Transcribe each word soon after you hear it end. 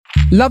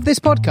Love this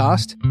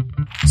podcast?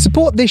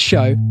 Support this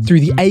show through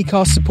the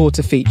Acast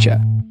supporter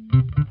feature.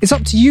 It's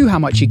up to you how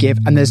much you give,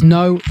 and there's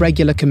no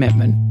regular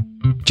commitment.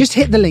 Just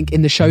hit the link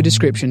in the show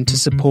description to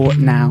support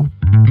now.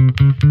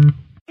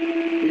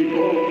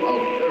 People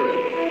of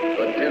Earth,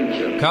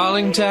 attention.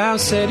 Calling Tau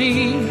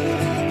City,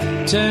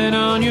 turn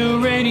on your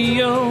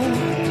radio.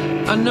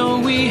 I know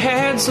we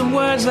had some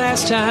words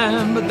last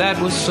time, but that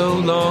was so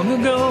long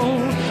ago.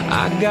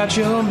 I got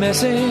your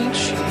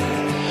message.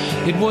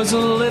 It was a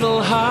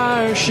little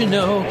harsh, you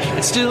know.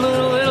 It's still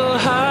a little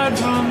hard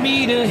for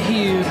me to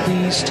hear.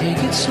 Please take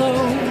it slow.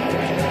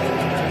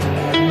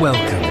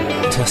 Welcome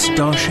to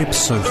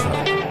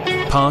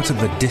StarShipSofa, part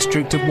of the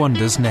District of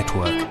Wonders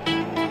network,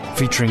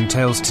 featuring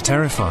tales to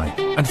terrify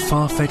and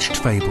far-fetched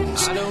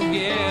fables.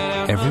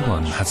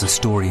 Everyone has a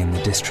story in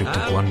the District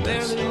of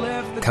Wonders.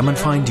 Come and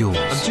find yours.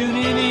 I'm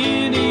tuning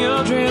in to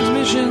your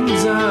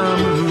transmissions. I'm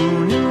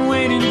marooned and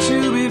waiting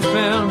to be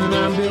found, and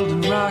I'm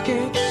building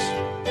rockets.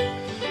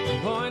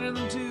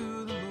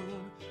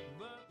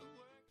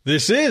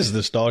 This is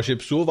the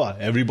Starship Sofa.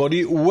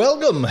 Everybody,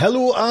 welcome,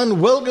 hello,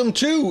 and welcome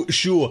to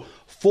show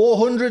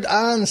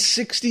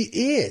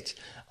 468.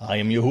 I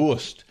am your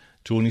host,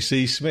 Tony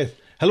C. Smith.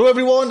 Hello,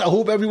 everyone. I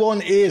hope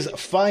everyone is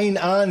fine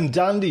and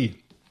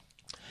dandy.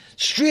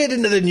 Straight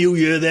into the new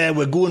year there.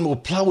 We're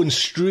ploughing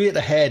straight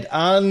ahead.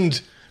 And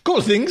a couple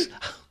of things.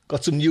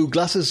 Got some new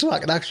glasses so I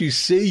can actually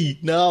see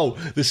now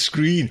the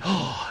screen.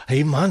 Oh,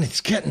 hey, man,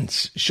 it's getting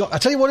shocked. I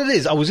tell you what it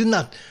is. I was in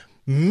that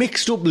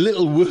mixed up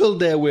little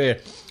world there where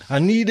I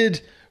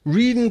needed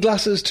reading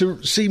glasses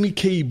to see me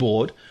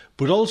keyboard,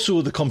 but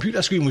also the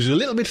computer screen was a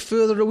little bit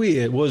further away.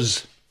 It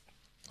was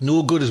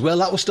no good as well.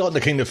 That was starting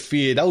to kind of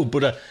fade out,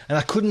 and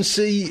I couldn't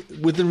see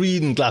with the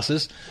reading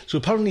glasses. So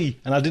apparently,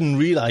 and I didn't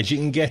realise, you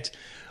can get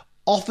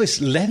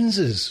office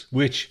lenses,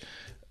 which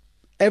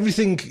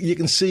everything you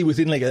can see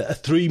within like a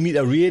 3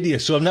 metre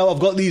radius. So now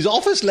I've got these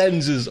office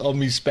lenses on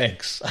me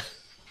specs.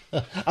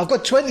 I've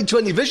got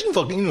 20/20 vision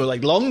for,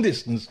 like long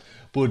distance,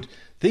 but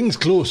things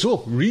close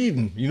up,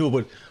 reading,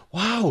 but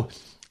wow,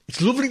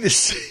 it's lovely to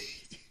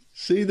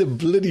see the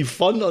bloody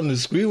font on the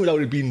screen without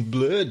it being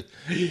blurred.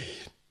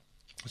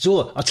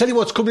 So, I'll tell you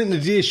what's coming in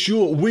today's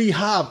show. We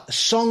have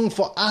Song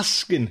for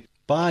Asking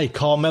by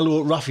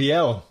Carmelo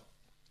Rafala,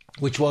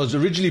 which was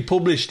originally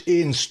published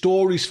in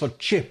Stories for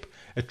Chip,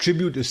 a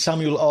tribute to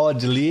Samuel R.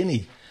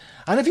 Delaney.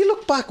 And if you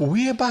look back,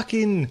 way back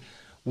in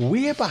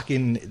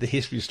the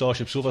history of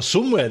Starship Sofa,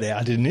 somewhere there,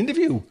 I did an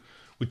interview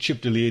with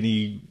Chip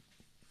Delaney.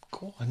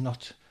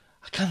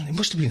 It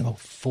must have been about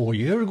 4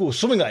 years ago,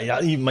 something like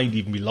that. It might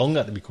even be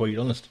longer, to be quite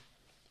honest.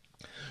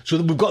 So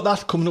we've got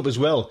that coming up as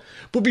well.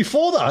 But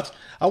before that,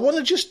 I want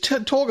to just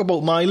talk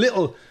about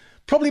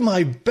probably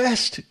my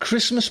best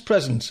Christmas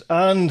present.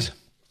 And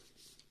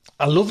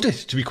I loved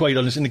it, to be quite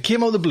honest. And it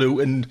came out of the blue,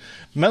 and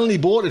Melanie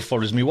bought it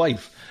for us, my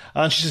wife.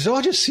 And she says,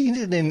 I just seen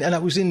it. And I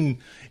was in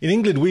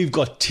England, we've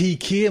got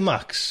TK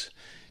Maxx.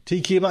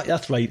 TK Maxx,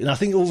 that's right. And I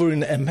think over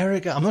in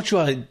America, I'm not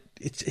sure,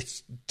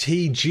 it's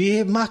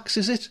TJ Maxx,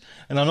 is it?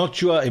 And I'm not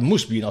sure, it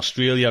must be in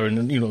Australia,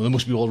 and they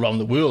must be all around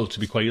the world, to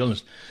be quite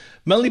honest.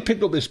 Melanie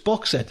picked up this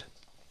box set,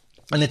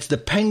 and it's the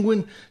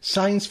Penguin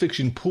science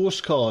fiction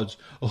postcards,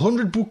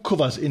 100 book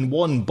covers in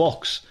one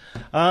box.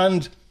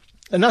 And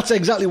that's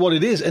exactly what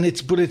it is. And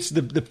it's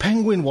the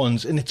Penguin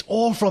ones, and it's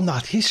all from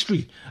that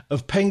history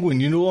of Penguin,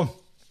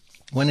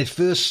 when it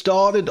first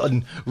started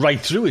and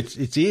right through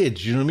its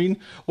age, you know what I mean?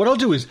 What I'll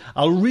do is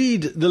I'll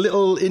read the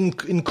little in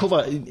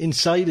cover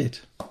inside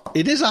it.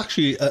 It is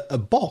actually a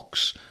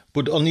box,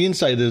 but on the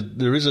inside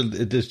there is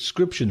a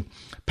description.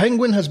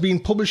 Penguin has been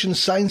publishing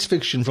science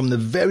fiction from the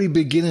very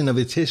beginning of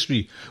its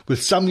history,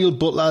 with Samuel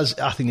Butler's,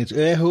 I think it's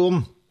Air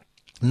Home,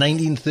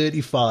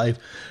 1935,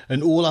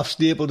 and Olaf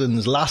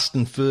Stapledon's Last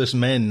and First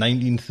Men,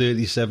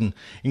 1937,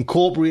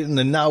 incorporating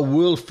the now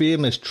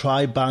world-famous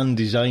tri-band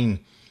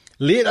design.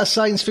 Later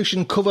science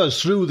fiction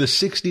covers through the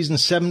 60s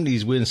and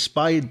 70s were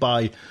inspired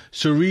by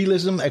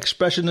surrealism,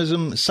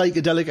 expressionism,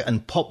 psychedelic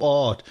and pop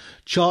art,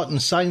 charting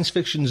science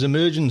fiction's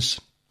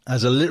emergence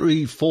as a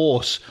literary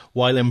force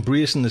while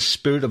embracing the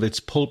spirit of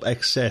its pulp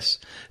excess.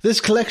 This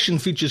collection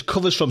features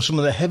covers from some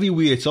of the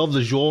heavyweights of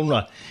the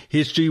genre,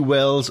 H.G.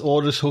 Wells,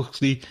 Aldous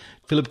Huxley,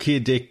 Philip K.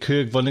 Dick,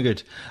 Kirk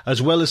Vonnegut,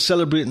 as well as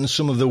celebrating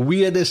some of the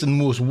weirdest and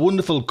most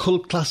wonderful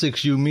cult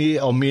classics you may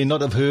or may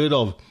not have heard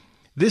of.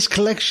 This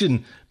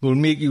collection will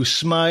make you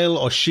smile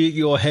or shake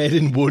your head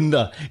in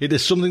wonder. It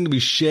is something to be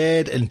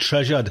shared and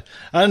treasured.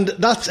 And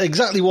that's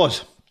exactly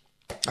what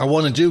I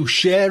want to do,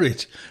 share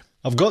it.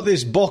 I've got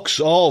this box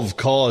of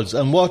cards,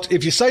 and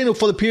if you sign up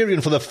for the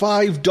Patreon for the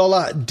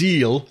 $5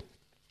 deal,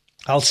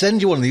 I'll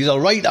send you one of these. I'll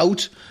write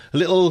out a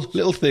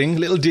little thing,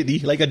 little ditty,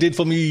 like I did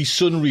for me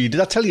son Reed.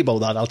 Did I tell you about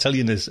that? I'll tell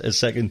you in a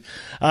second.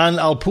 And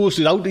I'll post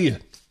it out to you.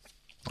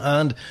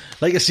 And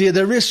like I say,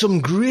 there is some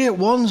great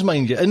ones,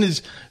 mind you. And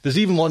there's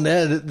even one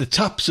there, the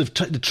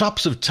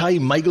Traps of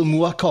Time, Michael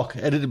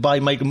Moorcock, edited by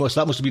Michael Moore.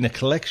 So that must have been a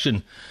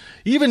collection.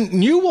 Even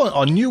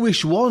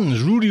newish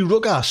ones, Rudy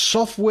Rucker,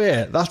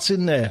 Software, that's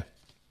in there.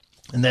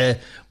 And there,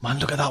 man,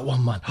 look at that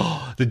one, man.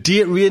 Oh, The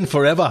Date Rain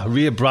Forever,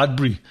 Ray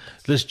Bradbury.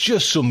 There's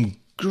just some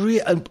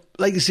great, and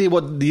like you say,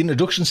 what the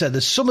introduction said,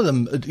 there's some of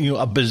them,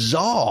 are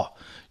bizarre,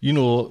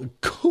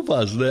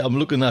 covers. I'm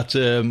looking at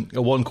a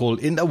one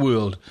called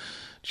Interworld.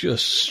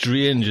 Just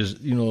strange,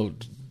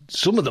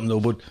 some of them though,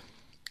 but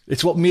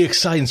it's what makes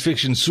science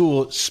fiction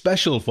so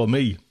special for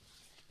me.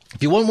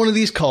 If you want one of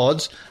these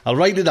cards, I'll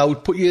write it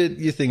out, put your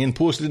thing in,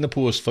 post it in the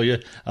post for you,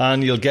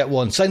 and you'll get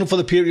one. Sign up for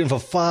the Patreon for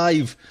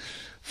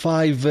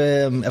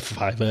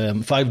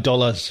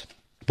 $5.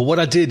 But what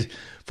I did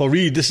for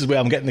Reed, this is where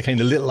I'm getting the kind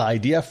of little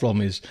idea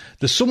from, is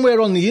there's somewhere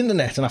on the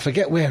internet, and I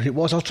forget where it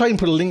was. I'll try and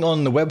put a link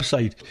on the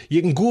website.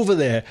 You can go over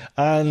there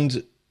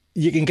and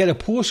you can get a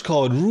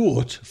postcard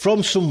wrote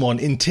from someone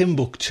in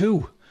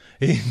Timbuktu,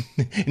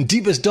 in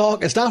deepest,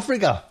 darkest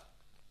Africa.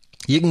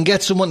 You can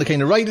get someone to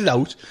kind of write it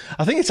out.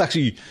 I think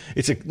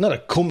not a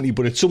company,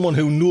 but it's someone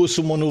who knows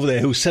someone over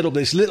there who set up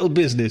this little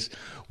business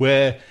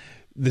where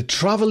the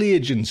travel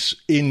agents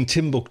in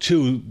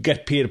Timbuktu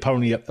get paid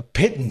apparently a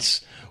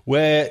pittance,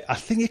 where I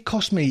think it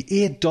cost me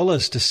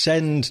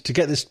 $8 to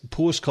get this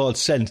postcard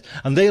sent,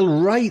 and they'll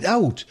write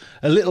out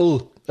a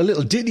little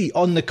ditty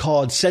on the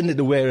card, send it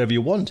to wherever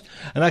you want.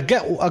 And I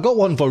got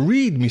one for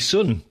Reed, my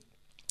son,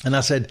 and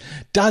I said,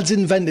 Dad's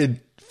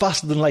invented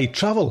faster than light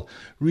travel.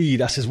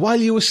 Reed, I says, while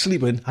you were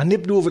sleeping, I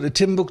nipped over to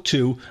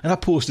Timbuktu and I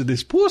posted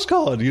this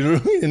postcard,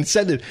 and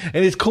sent it,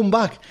 and it's come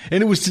back.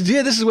 And it was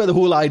today. This is where the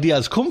whole idea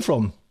has come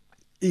from.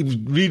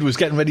 Reed was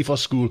getting ready for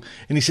school,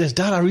 and he says,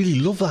 Dad, I really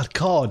love that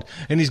card.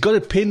 And he's got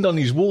it pinned on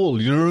his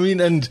wall, you know what I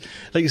mean? And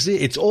like I say,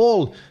 it's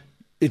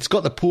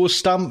got the post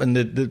stamp and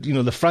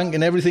the frank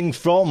and everything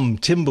from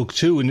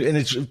Timbuktu, and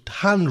it's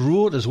hand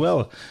wrote as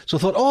well. So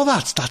I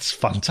thought, that's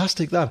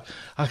fantastic. That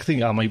I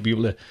think I might be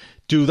able to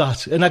do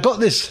that. And I got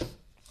this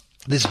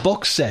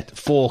box set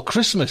for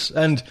Christmas,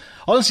 and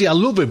honestly, I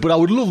love it, but I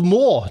would love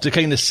more to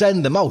kind of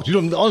send them out.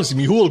 Honestly,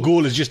 my whole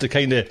goal is just to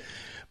kind of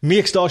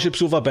make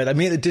StarShipSofa better,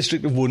 make the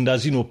District of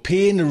Wonders,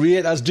 pay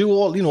narrators, do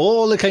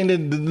all the kind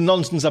of the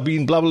nonsense I've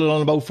been blabbling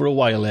on about for a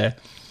while there.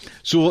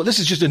 So this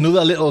is just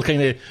another little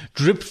kind of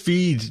drip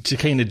feed to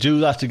kind of do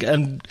that,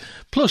 and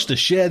plus to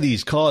share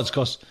these cards,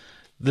 because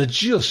they're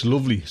just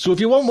lovely. So if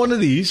you want one of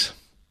these,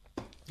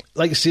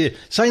 like I say,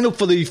 sign up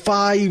for the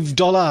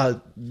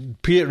 $5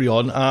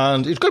 Patreon,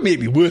 and it's going to make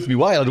me worth my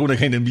while. I don't want to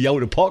kind of be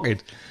out of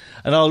pocket.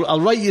 And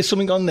I'll write you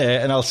something on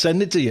there, and I'll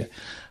send it to you.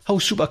 How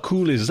super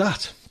cool is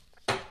that?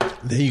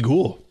 There you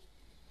go.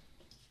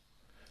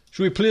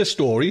 Should we play a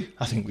story?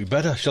 I think we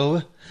better, shall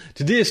we?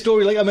 Today's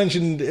story, like I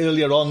mentioned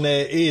earlier on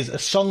there, is A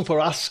Song for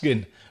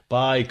Asking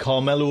by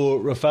Carmelo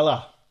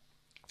Rafala.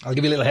 I'll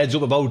give you a little heads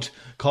up about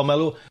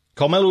Carmelo.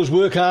 Carmelo's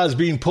work has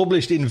been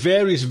published in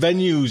various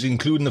venues,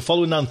 including the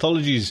following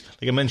anthologies.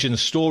 Like I mentioned,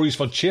 Stories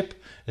for Chip,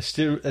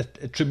 a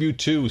tribute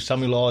to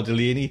Samuel R.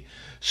 Delaney.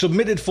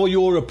 Submitted for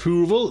your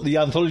approval, the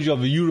anthology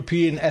of the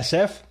European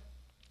SF,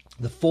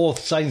 the fourth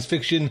science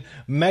fiction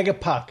mega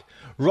pack,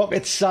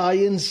 Rocket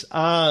Science,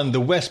 and the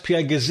West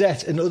Pier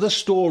Gazette, and other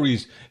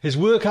stories. His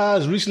work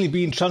has recently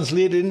been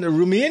translated into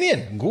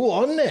Romanian. Go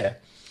on there.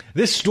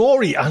 This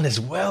story, and as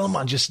well,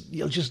 man,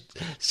 you'll just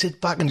sit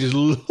back and just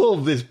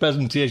love this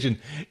presentation,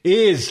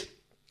 is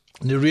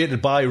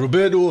narrated by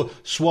Roberto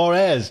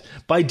Suarez.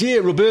 By day,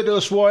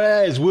 Roberto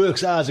Suarez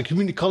works as a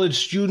community college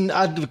student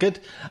advocate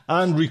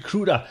and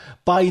recruiter.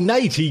 By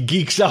night, he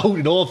geeks out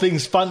in all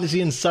things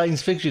fantasy and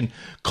science fiction,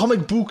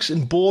 comic books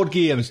and board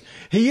games.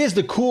 He is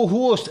the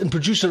co-host and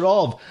producer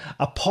of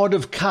A Pod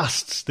of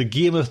Casts, the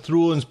Game of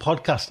Thrones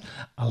podcast.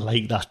 I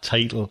like that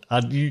title.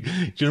 Do you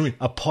know what I mean?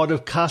 A Pod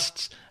of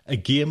Casts, a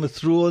Game of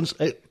Thrones.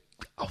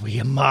 Oh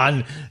yeah,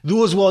 man,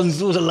 those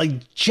are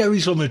like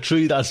cherries from a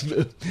tree. That's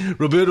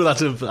Roberto.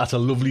 That's a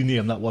lovely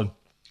name, that one.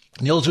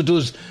 And he also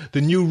does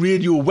the new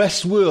Radio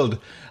Westworld,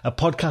 a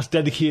podcast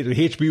dedicated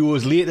to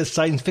HBO's latest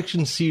science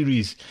fiction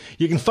series.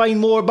 You can find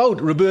more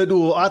about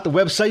Roberto at the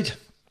website.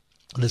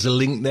 There's a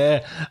link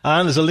there,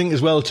 and there's a link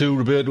as well to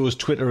Roberto's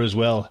Twitter as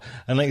well.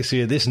 And like I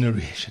say, this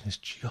narration is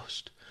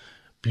just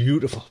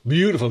beautiful,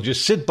 beautiful.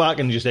 Just sit back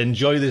and just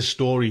enjoy this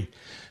story.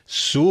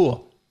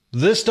 So,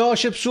 the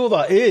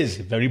StarShipSofa is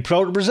very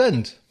proud to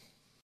present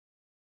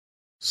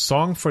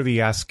Song for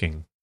the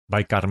Asking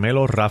by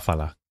Carmelo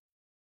Rafala.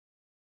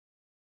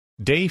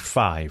 Day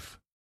 5.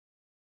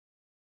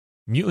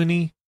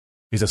 Mutiny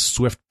is a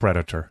swift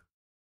predator.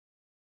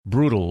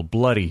 Brutal,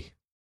 bloody,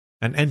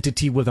 an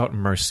entity without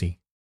mercy.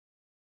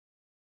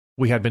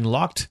 We had been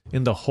locked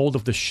in the hold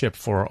of the ship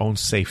for our own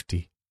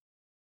safety.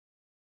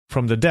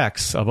 From the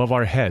decks above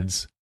our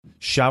heads,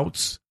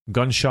 shouts,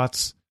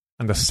 gunshots,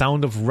 and the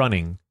sound of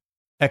running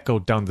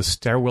echoed down the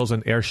stairwells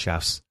and air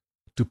shafts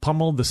to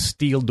pummel the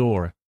steel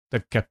door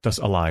that kept us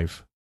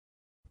alive.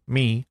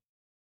 Me,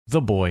 the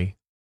boy,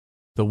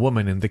 the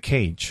woman in the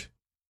cage.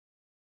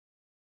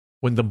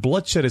 When the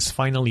bloodshed is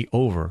finally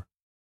over,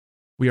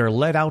 we are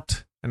led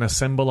out and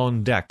assemble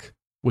on deck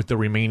with the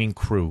remaining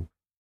crew.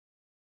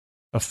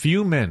 A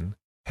few men,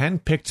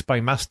 handpicked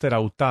by Master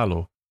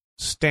Autalo,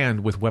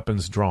 stand with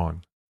weapons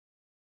drawn.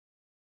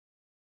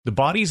 The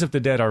bodies of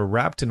the dead are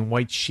wrapped in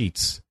white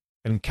sheets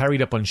and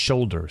carried up on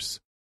shoulders.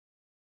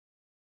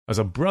 As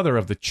a brother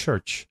of the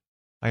church,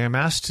 I am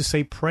asked to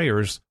say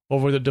prayers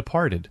over the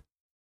departed,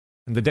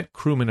 and the dead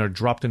crewmen are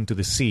dropped into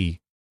the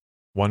sea,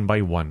 one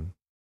by one.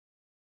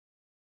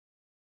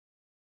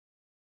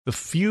 The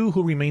few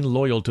who remain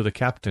loyal to the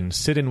captain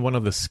sit in one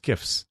of the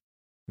skiffs,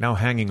 now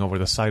hanging over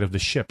the side of the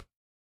ship.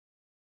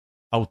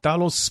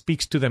 Autalos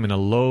speaks to them in a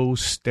low,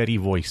 steady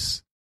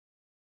voice.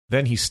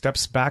 Then he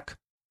steps back,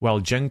 while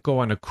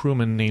Jenko and a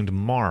crewman named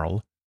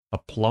Marl, a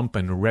plump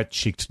and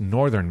red-cheeked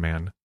northern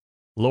man,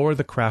 lower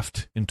the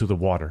craft into the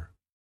water.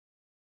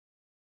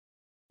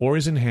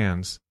 Oars in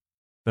hands,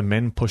 the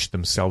men push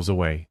themselves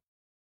away.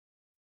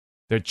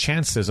 Their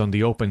chances on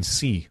the open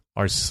sea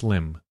are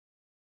slim.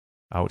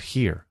 Out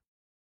here,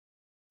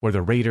 where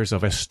the raiders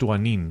of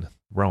Estuanin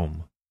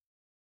roam.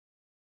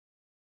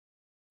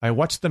 I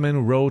watch the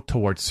men row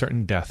towards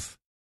certain death,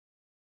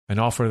 and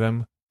offer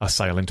them a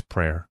silent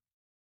prayer.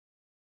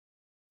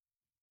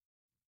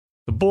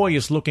 The boy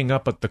is looking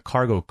up at the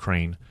cargo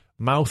crane,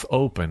 mouth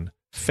open,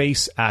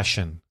 face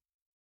ashen.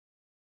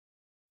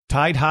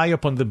 Tied high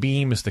upon the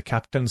beam is the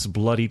captain's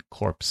bloodied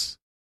corpse.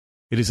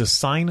 It is a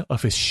sign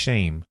of his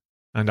shame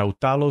and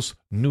Autalos'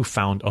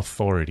 newfound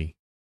authority.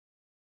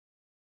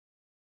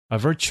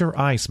 "Avert your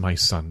eyes, my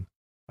son,"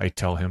 I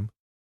tell him.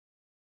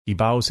 He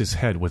bows his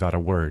head without a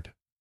word.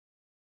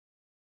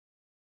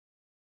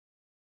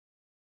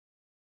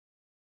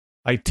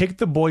 I take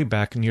the boy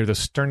back near the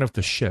stern of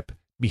the ship,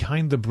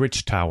 behind the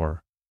bridge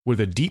tower, where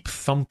the deep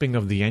thumping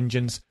of the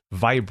engines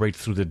vibrate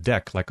through the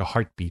deck like a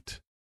heartbeat.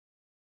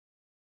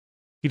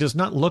 He does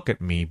not look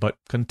at me, but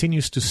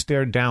continues to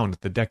stare down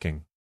at the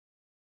decking.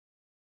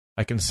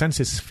 I can sense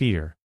his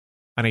fear,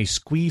 and I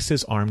squeeze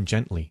his arm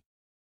gently.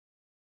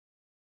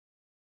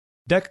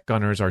 Deck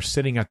gunners are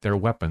sitting at their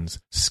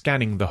weapons,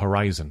 scanning the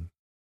horizon.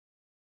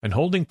 And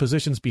holding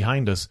positions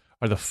behind us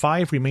are the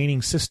 5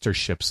 remaining sister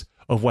ships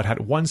of what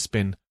had once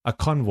been a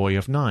convoy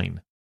of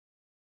 9.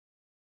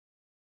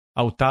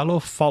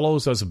 Autalo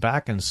follows us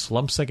back and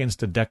slumps against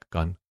the deck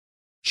gun,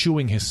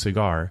 chewing his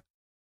cigar,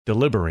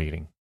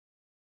 deliberating.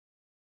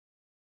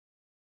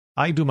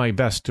 I do my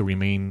best to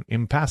remain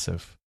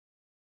impassive.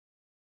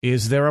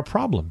 Is there a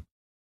problem?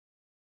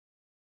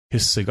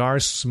 His cigar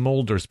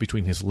smolders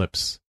between his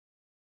lips.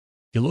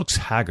 He looks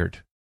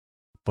haggard,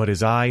 but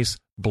his eyes,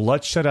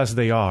 bloodshot as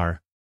they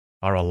are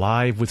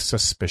alive with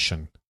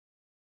suspicion.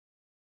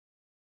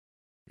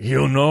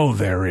 "You know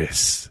there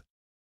is,"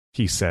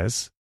 he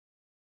says.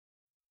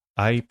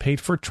 "I paid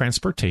for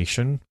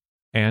transportation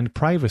and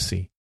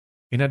privacy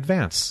in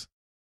advance.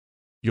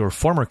 Your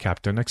former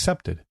captain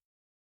accepted."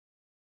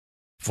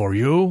 "For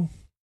you,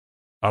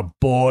 a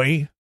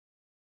boy,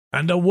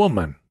 and a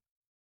woman."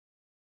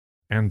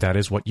 "And that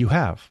is what you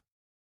have."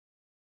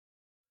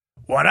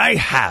 "What I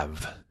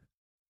have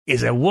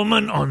is a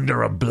woman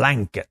under a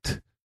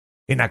blanket,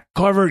 in a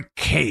covered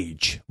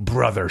cage,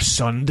 brother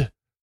Sund.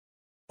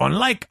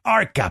 Unlike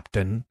our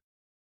captain,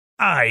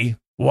 I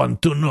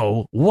want to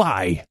know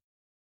why."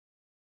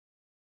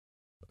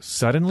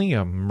 Suddenly,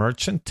 a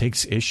merchant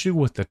takes issue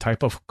with the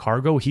type of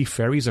cargo he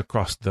ferries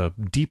across the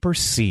deeper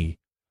sea.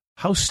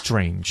 How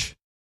strange.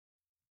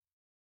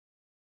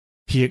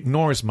 He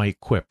ignores my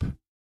quip.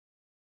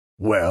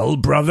 "Well,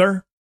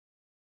 brother?"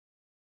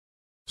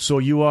 "So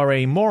you are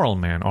a moral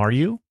man, are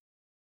you?"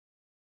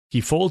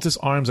 He folds his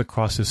arms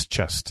across his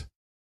chest.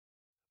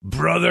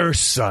 "Brother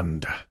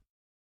Sund,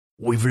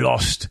 we've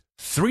lost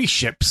 3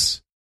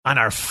 ships and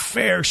our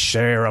fair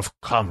share of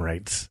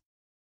comrades.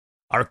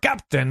 Our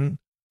captain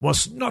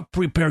was not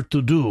prepared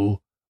to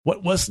do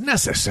what was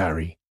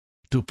necessary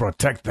to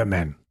protect the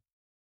men.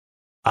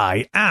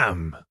 I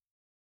am."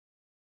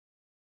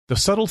 The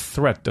subtle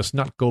threat does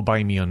not go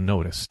by me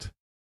unnoticed.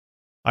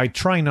 I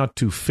try not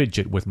to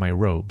fidget with my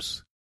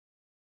robes.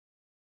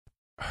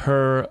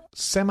 "Her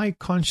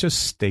semi-conscious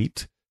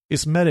state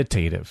is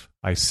meditative,"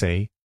 I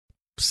say,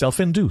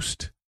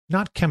 "self-induced,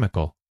 not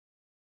chemical.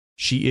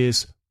 She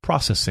is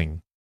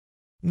processing,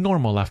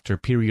 normal after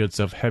periods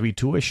of heavy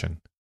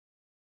tuition."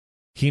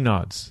 He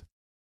nods.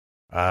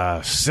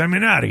 "A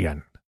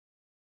seminarian?"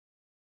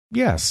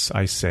 "Yes,"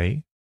 I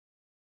say.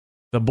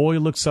 The boy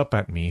looks up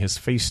at me, his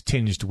face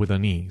tinged with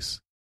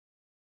unease.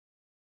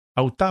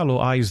 Autalo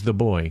eyes the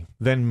boy,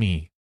 then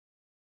me.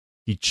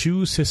 He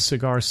chews his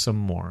cigar some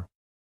more.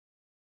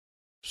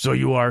 "So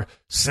you are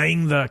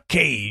saying the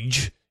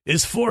cage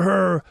is for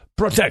her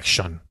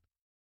protection?"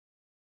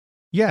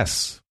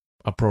 "Yes,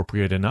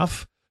 appropriate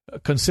enough,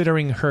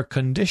 considering her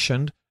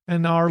condition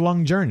and our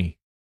long journey."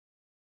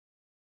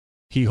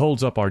 He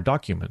holds up our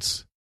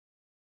documents.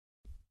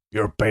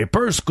 "Your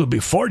papers could be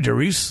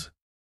forgeries."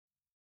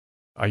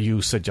 "Are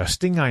you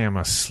suggesting I am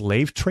a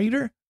slave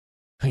trader?"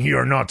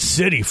 "You're not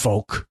city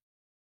folk."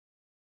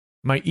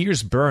 My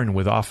ears burn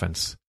with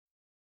offense.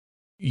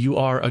 "You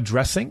are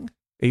addressing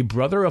a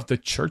brother of the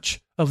Church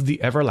of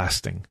the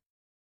Everlasting,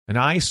 and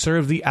I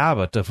serve the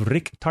abbot of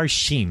Rik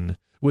Tarshin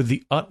with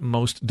the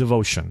utmost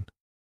devotion."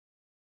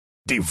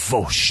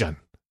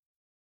 "Devotion!"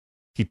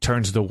 He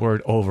turns the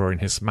word over in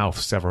his mouth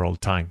several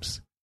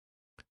times.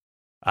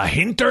 "A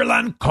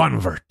hinterland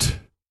convert.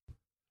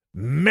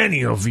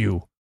 Many of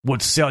you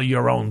would sell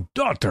your own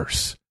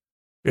daughters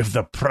if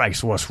the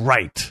price was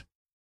right.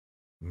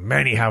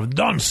 Many have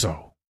done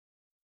so.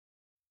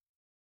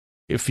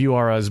 If you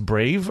are as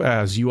brave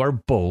as you are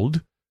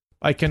bold,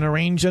 I can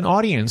arrange an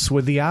audience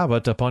with the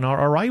abbot upon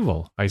our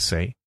arrival, I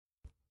say.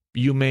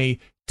 You may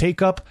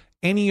take up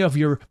any of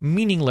your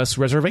meaningless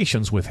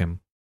reservations with him.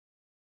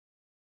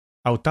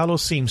 Autalo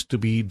seems to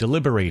be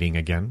deliberating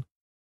again,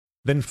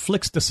 then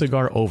flicks the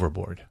cigar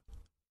overboard.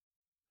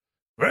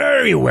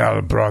 Very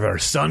well, brother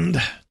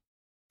Sund.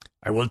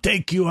 I will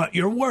take you at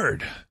your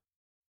word.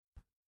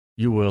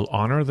 You will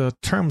honor the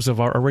terms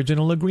of our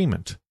original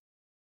agreement.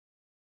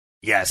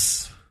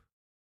 Yes.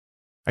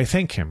 I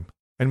thank him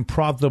and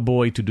prod the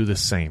boy to do the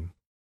same.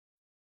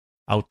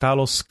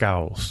 Autalo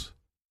scowls.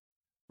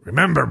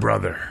 Remember,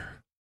 brother,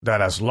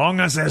 that as long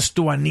as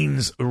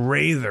Estuanin's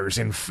raiders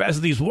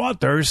infest these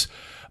waters,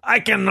 I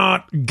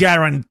cannot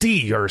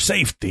guarantee your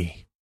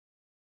safety.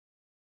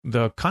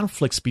 The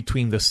conflicts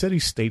between the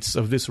city-states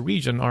of this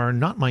region are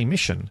not my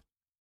mission.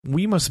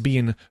 We must be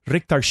in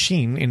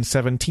Riktarshin in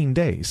 17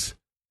 days.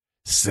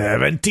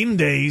 17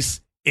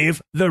 days,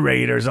 if the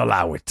raiders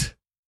allow it.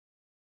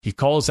 He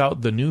calls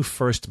out the new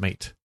first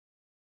mate.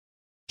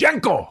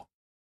 Jenko!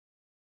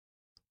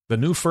 The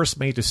new first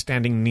mate is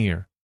standing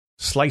near,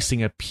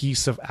 slicing a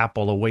piece of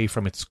apple away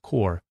from its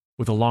core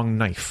with a long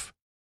knife.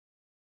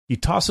 He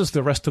tosses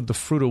the rest of the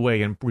fruit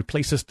away and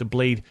replaces the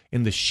blade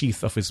in the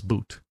sheath of his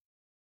boot.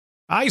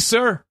 Aye,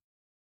 sir.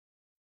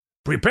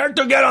 Prepare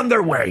to get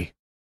under way.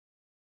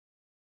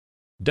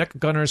 Deck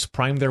gunners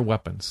prime their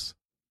weapons.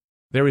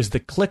 There is the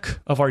click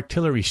of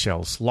artillery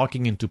shells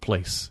locking into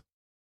place.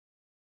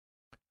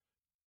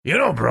 You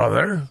know,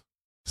 brother,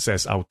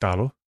 says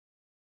Autalo,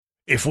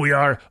 if we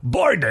are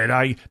boarded,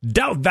 I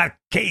doubt that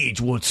cage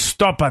would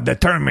stop a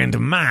determined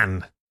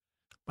man.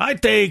 I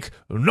take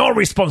no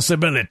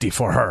responsibility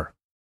for her.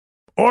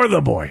 Or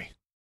the boy.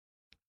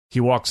 He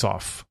walks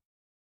off.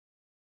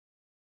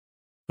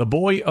 The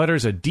boy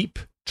utters a deep,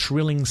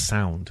 trilling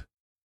sound.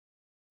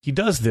 He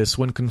does this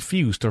when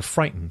confused or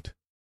frightened.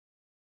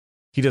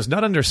 He does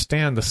not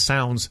understand the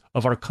sounds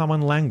of our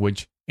common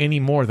language any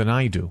more than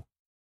I do.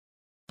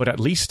 But at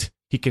least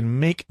he can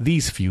make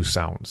these few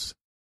sounds.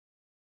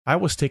 I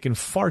was taken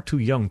far too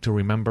young to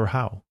remember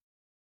how.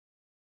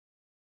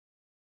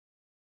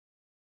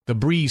 The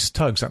breeze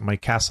tugs at my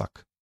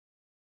cassock.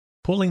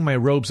 Pulling my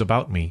robes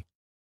about me,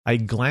 I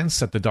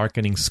glance at the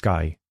darkening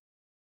sky.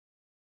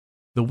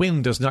 The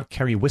wind does not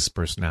carry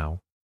whispers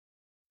now.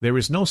 There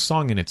is no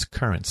song in its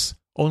currents,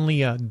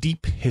 only a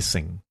deep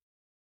hissing.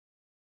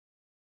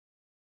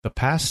 The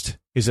past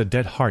is a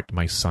dead heart,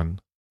 my son,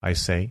 I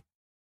say.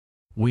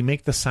 We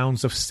make the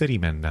sounds of city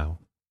men now.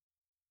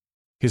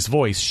 His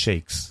voice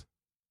shakes.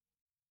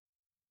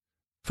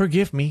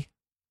 Forgive me.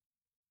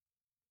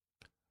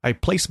 I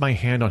place my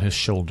hand on his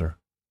shoulder.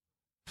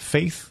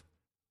 Faith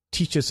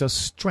teaches us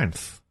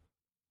strength.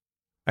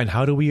 And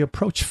how do we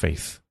approach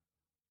faith?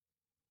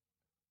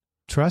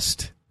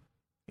 Trust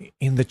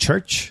in the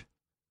church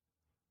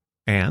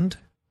and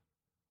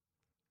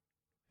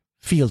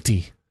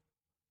fealty.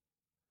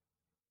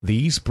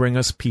 These bring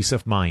us peace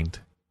of mind.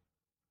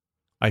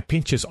 I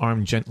pinch his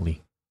arm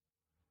gently.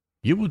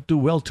 You would do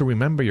well to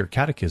remember your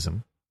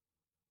catechism.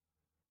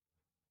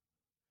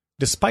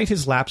 Despite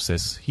his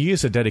lapses, he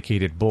is a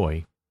dedicated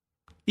boy,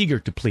 eager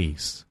to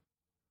please.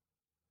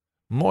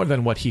 More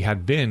than what he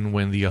had been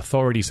when the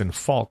authorities in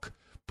Falk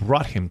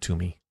brought him to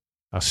me,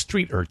 a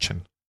street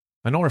urchin,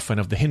 an orphan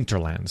of the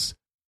hinterlands,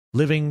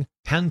 living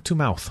hand to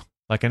mouth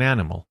like an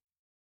animal.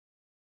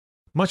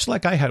 Much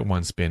like I had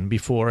once been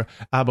before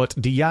Abbot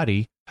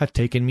Diari had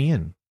taken me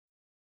in.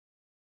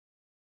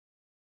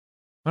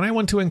 And I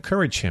want to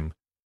encourage him,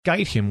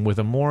 guide him with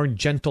a more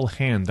gentle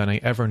hand than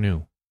I ever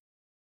knew.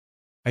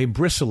 I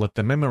bristle at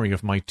the memory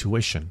of my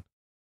tuition,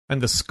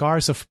 and the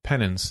scars of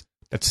penance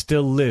that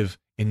still live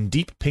in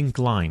deep pink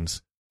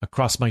lines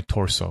across my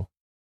torso.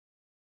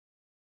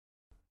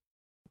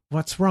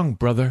 What's wrong,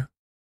 brother?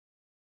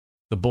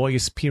 The boy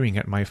is peering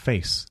at my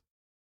face.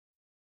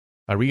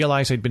 I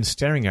realize I'd been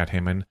staring at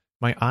him, and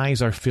my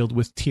eyes are filled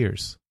with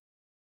tears.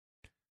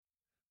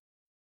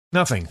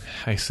 Nothing,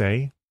 I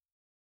say.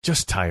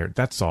 Just tired,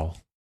 that's all.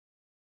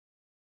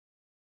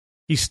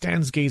 He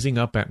stands gazing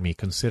up at me,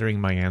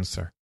 considering my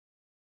answer.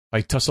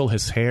 I tussle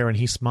his hair and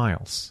he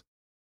smiles.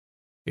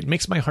 It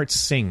makes my heart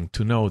sing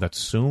to know that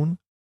soon,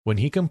 when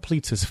he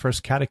completes his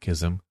first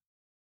catechism,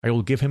 I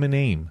will give him a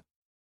name,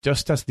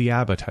 just as the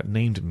abbot had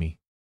named me.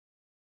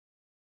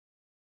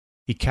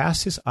 He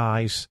casts his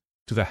eyes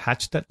to the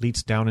hatch that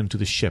leads down into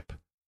the ship,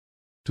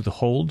 to the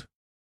hold,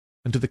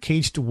 and to the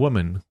caged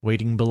woman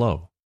waiting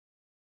below.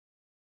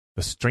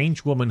 The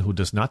strange woman who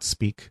does not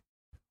speak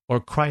or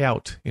cry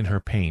out in her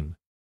pain.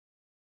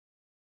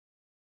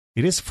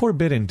 It is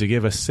forbidden to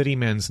give a city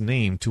man's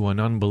name to an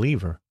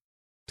unbeliever,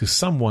 to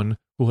someone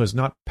who has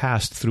not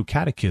passed through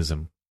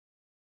catechism.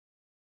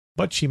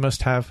 But she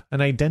must have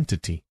an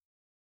identity.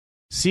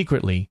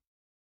 Secretly,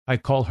 I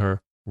call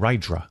her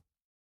Rydra.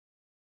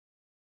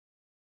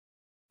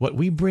 What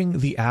we bring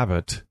the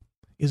abbot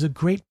is a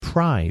great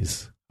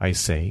prize, I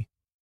say,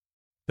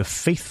 the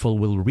faithful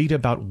will read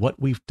about what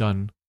we've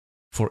done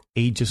for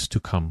ages to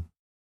come.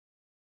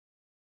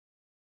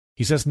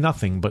 He says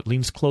nothing but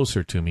leans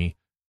closer to me,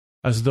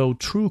 as though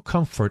true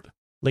comfort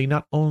lay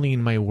not only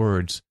in my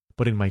words,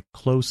 but in my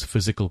close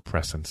physical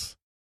presence,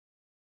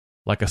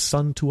 like a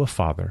son to a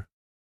father.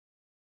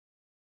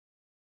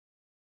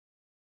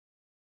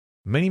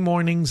 Many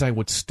mornings I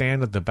would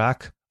stand at the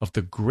back of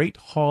the great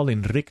hall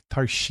in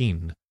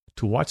Tarshin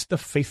to watch the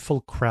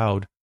faithful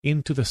crowd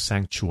into the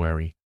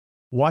sanctuary,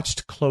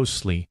 watched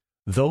closely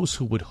those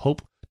who would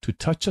hope to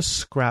touch a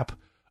scrap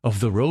of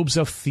the robes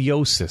of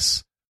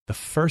Theosis, the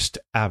first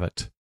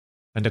abbot,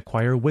 and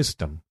acquire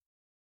wisdom.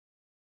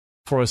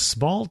 For a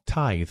small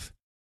tithe,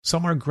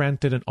 some are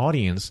granted an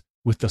audience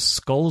with the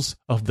skulls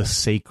of the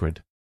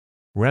sacred,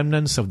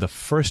 remnants of the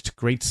first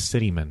great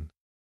citymen,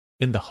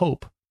 in the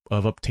hope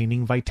of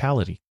obtaining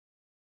vitality.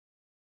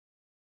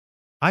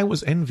 I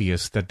was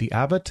envious that the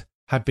abbot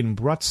had been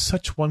brought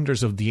such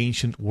wonders of the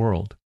ancient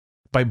world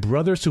by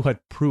brothers who had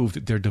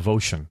proved their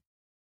devotion,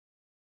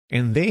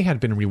 and they had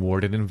been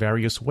rewarded in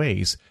various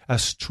ways,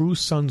 as true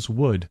sons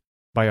would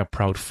by a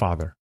proud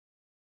father.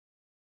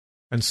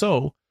 And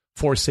so,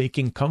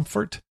 forsaking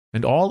comfort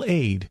and all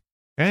aid,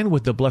 and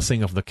with the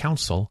blessing of the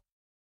council,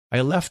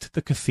 I left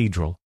the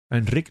cathedral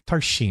and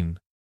Tarshin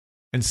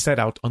and set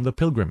out on the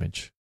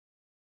pilgrimage.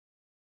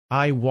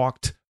 I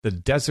walked the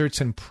deserts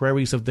and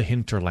prairies of the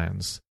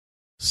hinterlands,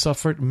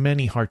 suffered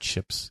many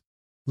hardships,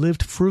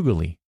 lived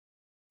frugally,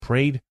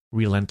 prayed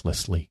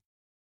relentlessly.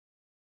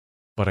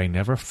 But I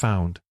never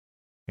found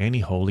any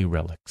holy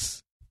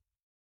relics.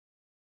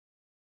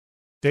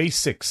 Day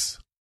 6.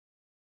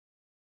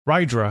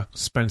 Rydra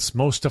spends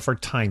most of her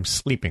time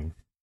sleeping.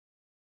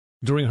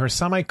 During her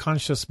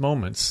semi-conscious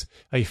moments,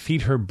 I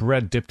feed her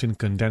bread dipped in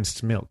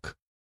condensed milk.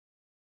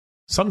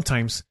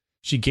 Sometimes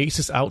she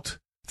gazes out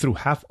through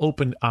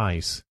half-opened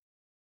eyes,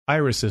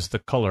 irises the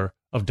color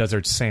of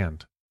desert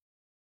sand.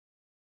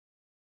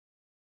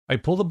 I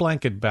pull the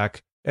blanket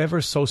back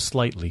ever so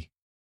slightly,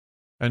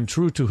 and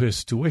true to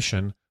his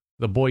tuition,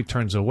 the boy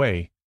turns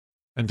away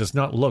and does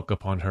not look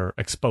upon her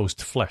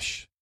exposed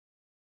flesh.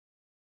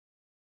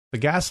 The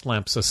gas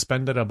lamp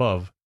suspended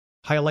above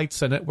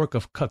highlights a network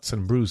of cuts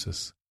and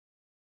bruises.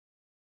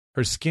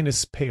 Her skin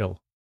is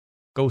pale,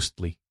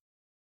 ghostly.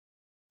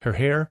 Her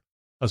hair,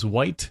 as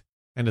white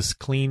and as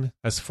clean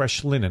as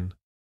fresh linen,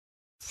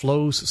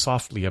 flows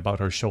softly about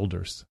her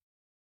shoulders.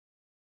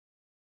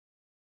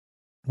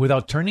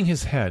 Without turning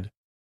his head,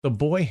 the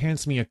boy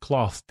hands me a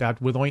cloth dabbed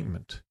with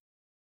ointment.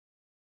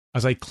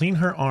 As I clean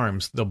her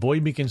arms, the boy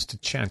begins to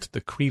chant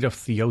the Creed of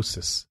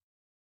Theosis.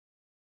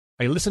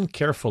 I listen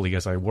carefully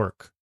as I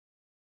work.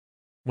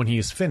 When he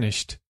is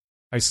finished,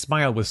 I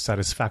smile with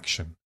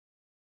satisfaction.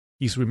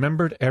 He's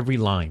remembered every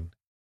line,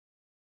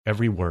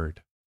 every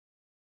word.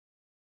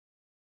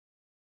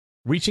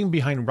 Reaching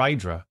behind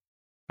Rydra,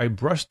 I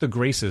brush the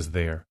graces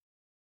there,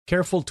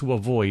 careful to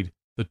avoid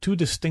the two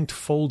distinct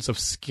folds of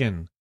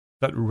skin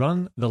that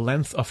run the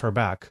length of her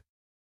back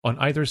on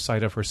either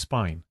side of her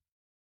spine.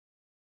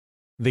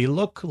 They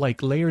look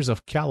like layers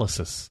of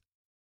calluses,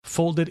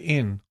 folded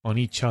in on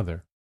each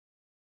other.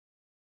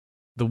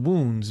 The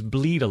wounds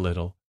bleed a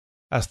little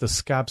as the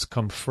scabs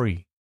come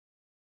free.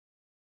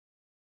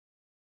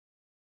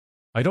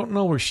 I don't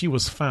know where she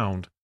was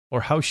found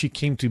or how she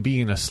came to be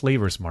in a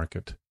slaver's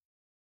market,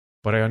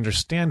 but I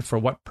understand for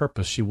what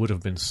purpose she would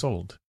have been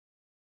sold.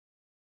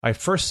 I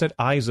first set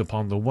eyes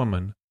upon the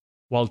woman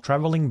while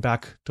traveling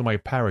back to my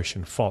parish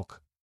in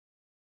Falk.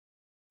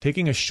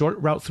 Taking a short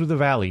route through the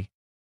valley,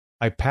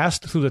 I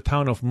passed through the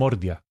town of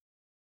Mordia.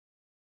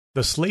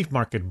 The slave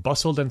market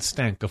bustled and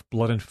stank of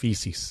blood and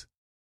feces.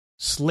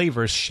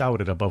 Slavers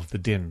shouted above the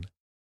din.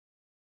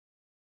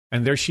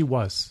 And there she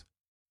was,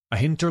 a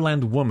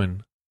hinterland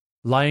woman,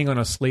 lying on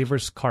a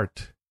slaver's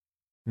cart,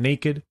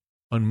 naked,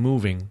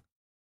 unmoving,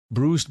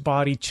 bruised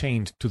body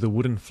chained to the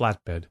wooden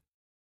flatbed,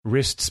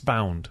 wrists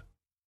bound.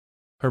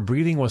 Her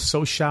breathing was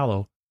so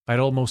shallow I'd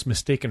almost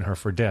mistaken her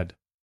for dead.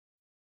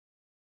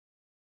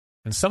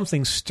 And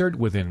something stirred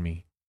within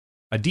me,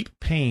 a deep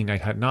pain I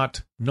had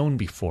not known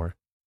before.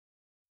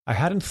 I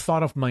hadn't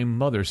thought of my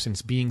mother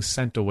since being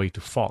sent away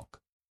to Falk.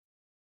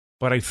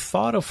 But I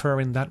thought of her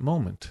in that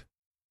moment,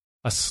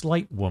 a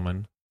slight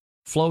woman,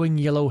 flowing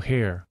yellow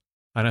hair,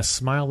 and a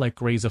smile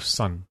like rays of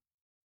sun.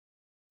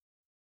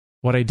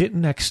 What I did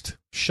next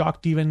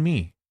shocked even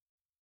me.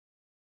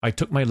 I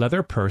took my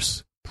leather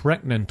purse,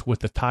 pregnant with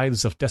the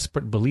tithes of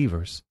desperate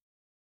believers,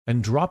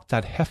 and dropped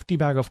that hefty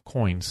bag of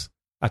coins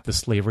at the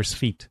slaver's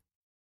feet.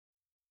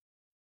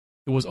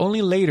 It was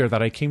only later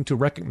that I came to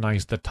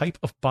recognize the type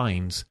of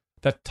binds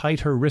that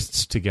tied her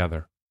wrists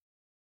together,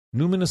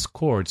 numinous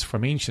cords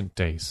from ancient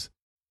days,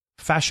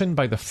 fashioned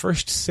by the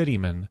first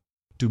citymen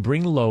to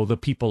bring low the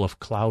people of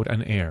cloud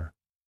and air,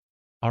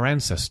 our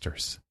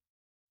ancestors,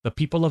 the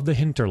people of the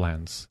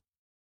hinterlands.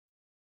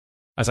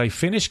 As I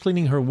finish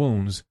cleaning her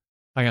wounds,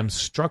 I am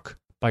struck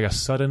by a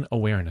sudden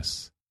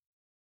awareness.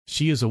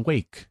 She is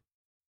awake.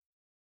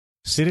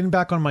 Sitting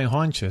back on my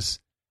haunches,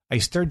 I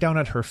stare down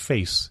at her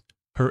face,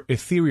 her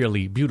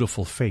ethereally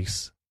beautiful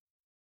face.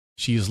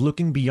 She is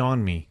looking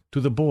beyond me,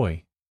 to the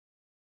boy.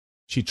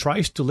 She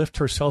tries to lift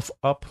herself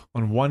up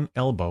on one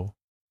elbow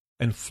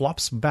and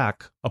flops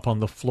back upon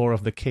the floor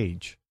of the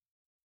cage.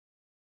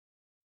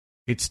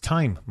 "It's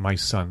time, my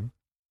son,"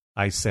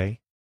 I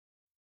say.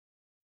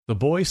 The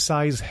boy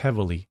sighs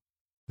heavily,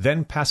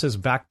 then passes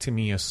back to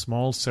me a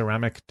small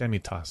ceramic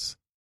demi-tasse.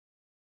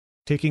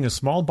 Taking a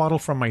small bottle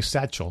from my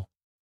satchel,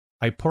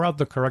 I pour out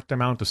the correct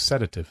amount of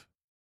sedative.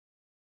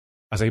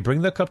 As I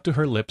bring the cup to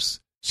her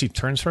lips, she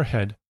turns her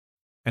head,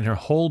 and her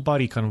whole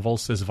body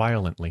convulses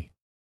violently.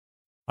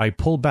 I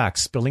pull back,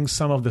 spilling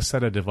some of the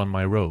sedative on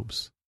my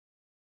robes.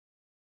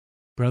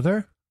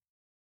 "Brother?"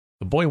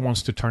 The boy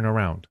wants to turn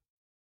around.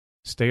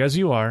 "Stay as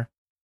you are."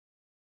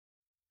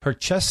 Her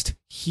chest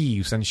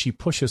heaves and she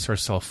pushes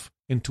herself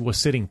into a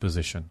sitting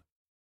position.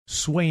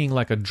 Swaying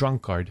like a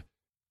drunkard,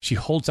 she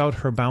holds out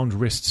her bound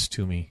wrists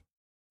to me.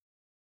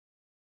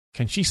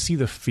 Can she see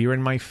the fear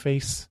in my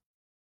face?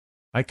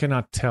 I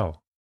cannot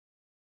tell.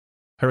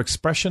 Her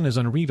expression is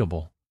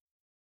unreadable.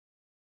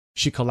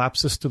 She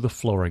collapses to the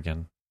floor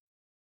again.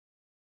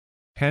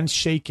 Hands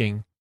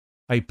shaking,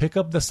 I pick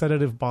up the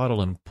sedative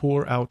bottle and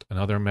pour out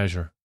another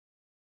measure.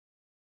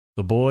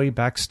 The boy,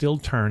 back still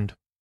turned,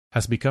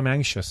 has become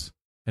anxious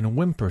and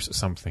whimpers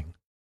something,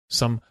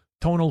 some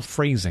tonal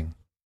phrasing.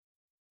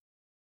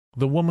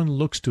 The woman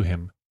looks to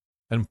him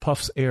and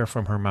puffs air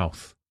from her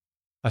mouth,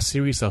 a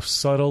series of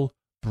subtle,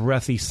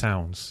 breathy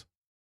sounds,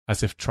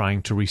 as if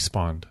trying to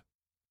respond.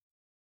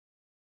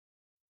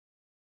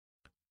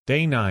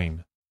 Day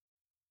 9.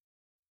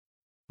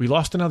 We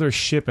lost another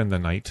ship in the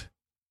night.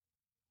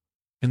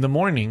 In the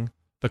morning,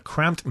 the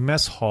cramped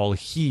mess hall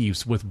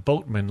heaves with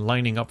boatmen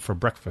lining up for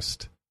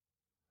breakfast.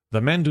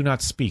 The men do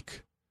not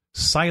speak.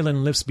 Silence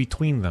lives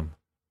between them,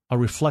 a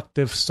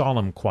reflective,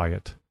 solemn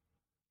quiet.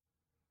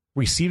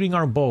 Receiving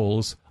our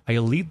bowls, I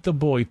lead the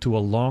boy to a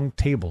long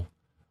table,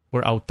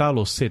 where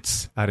Autalo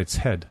sits at its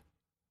head.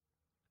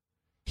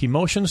 He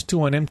motions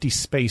to an empty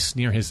space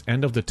near his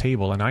end of the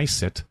table, and I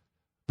sit,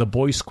 the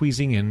boy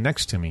squeezing in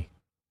next to me.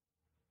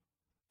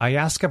 I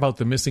ask about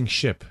the missing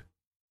ship,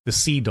 the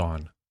Sea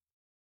Dawn.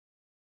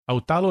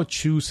 Autalo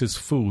chews his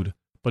food,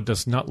 but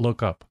does not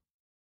look up.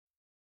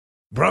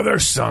 "Brother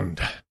Sund,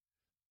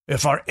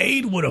 if our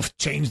aid would have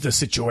changed the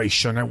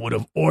situation, I would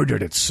have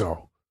ordered it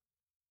so.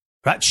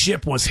 That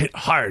ship was hit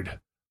hard,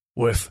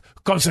 with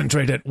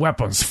concentrated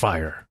weapons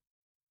fire.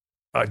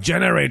 A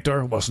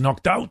generator was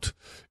knocked out,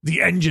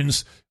 the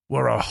engines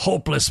were a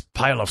hopeless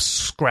pile of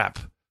scrap,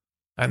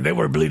 and they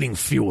were bleeding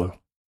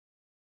fuel."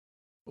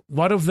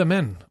 What of the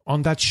men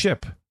on that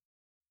ship?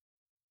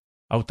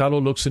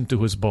 Autalo looks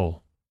into his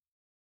bowl.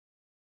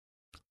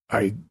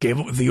 "I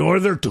gave the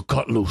order to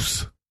cut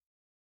loose."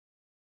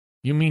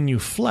 You mean you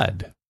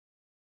fled?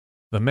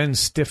 The men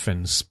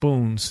stiffen,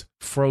 spoons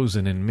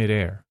frozen in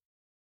midair.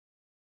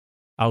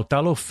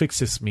 Autalo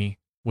fixes me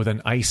with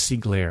an icy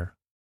glare.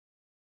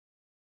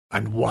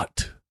 "And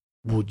what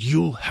would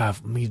you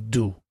have me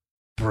do,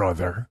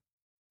 brother,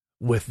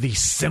 with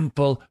these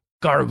simple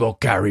cargo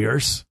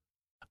carriers?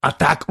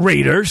 Attack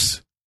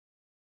raiders?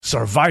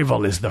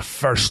 Survival is the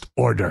first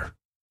order."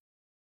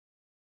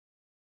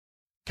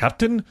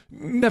 "Captain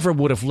never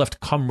would have left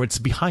comrades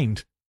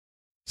behind,"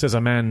 says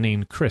a man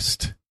named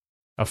Christ.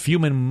 A few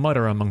men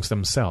mutter amongst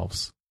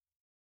themselves.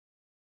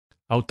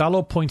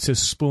 Autalo points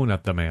his spoon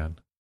at the man.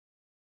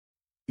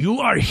 "You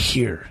are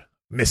here,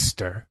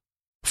 mister,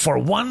 for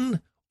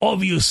one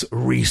obvious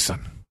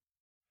reason.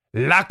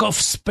 Lack of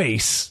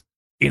space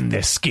in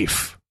the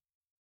skiff.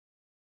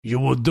 You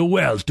would do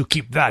well to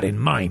keep that in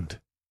mind."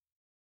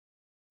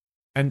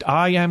 "And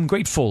I am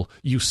grateful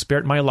you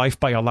spared my life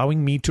by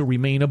allowing me to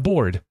remain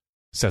aboard,"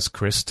 says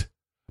Christ.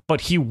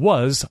 "But he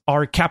was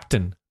our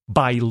captain,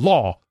 by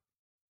law.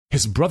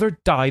 His brother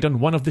died on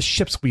one of the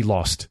ships we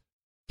lost.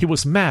 He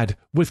was mad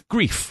with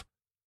grief.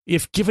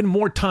 If given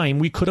more time,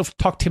 we could have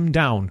talked him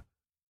down.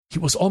 He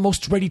was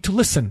almost ready to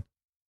listen."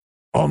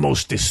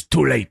 "Almost is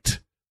too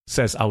late,"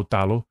 says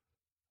Autalo.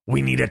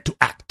 "We needed to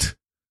act,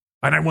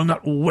 and I will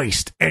not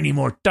waste any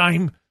more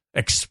time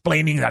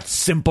explaining that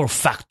simple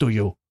fact to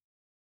you."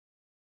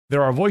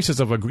 There are voices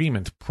of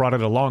agreement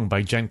prodded along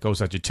by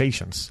Jenko's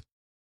agitations.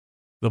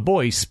 The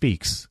boy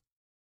speaks.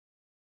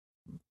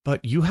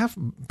 "But you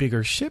have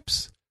bigger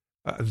ships.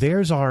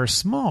 Theirs are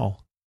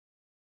small."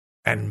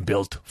 "And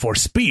built for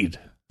speed,"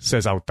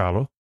 says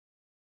Autalo.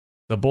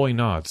 The boy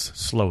nods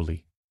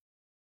slowly.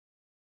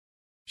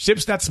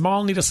 "Ships that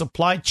small need a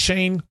supply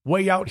chain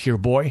way out here,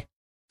 boy,"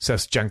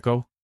 says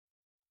Jenko.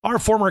 "Our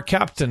former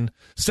captain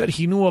said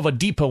he knew of a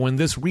depot in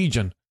this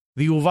region,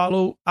 the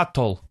Uvalu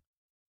Atoll.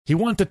 He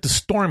wanted to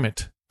storm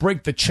it,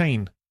 break the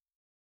chain."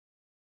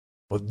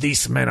 "But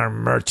these men are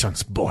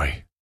merchants,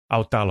 boy,"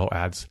 Autalo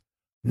adds,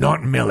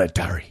 "not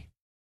military."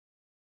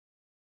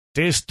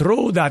 "'Tis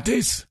true, that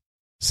is,"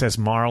 says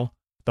Marl,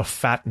 the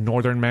fat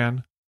northern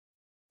man.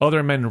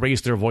 Other men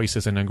raise their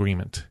voices in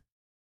agreement.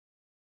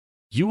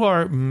 "You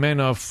are men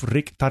of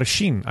Rik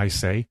Tarshin," I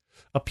say.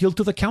 "Appeal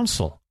to the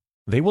council.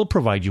 They will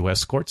provide you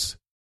escorts."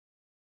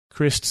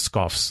 Christ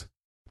scoffs.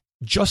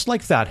 "Just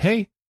like that,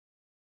 hey?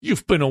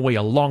 You've been away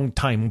a long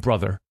time,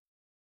 brother.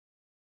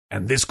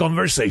 and this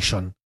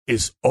conversation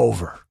is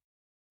over.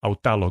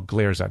 Autalo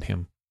glares at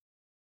him.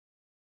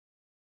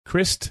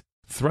 Christ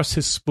thrusts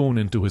his spoon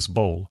into his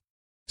bowl,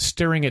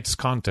 stirring its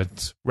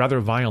contents rather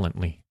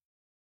violently.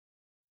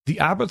 The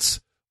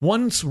abbots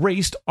once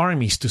raised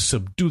armies to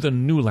subdue the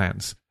new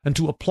lands and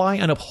to apply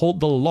and uphold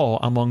the law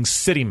among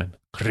citymen.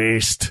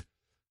 Christ!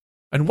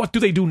 And what do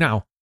they do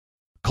now?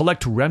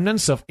 Collect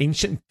remnants of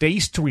ancient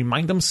days to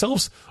remind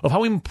themselves of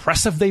how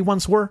impressive they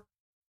once were?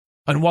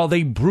 And while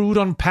they brood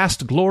on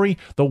past glory,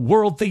 the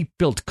world they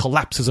built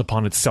collapses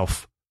upon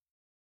itself.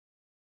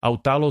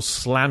 Autalo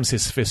slams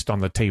his fist on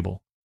the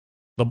table.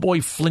 The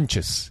boy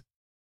flinches.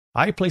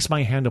 I place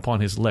my hand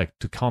upon his leg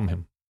to calm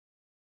him.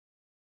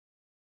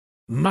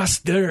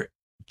 Master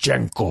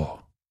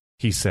Jenko,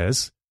 he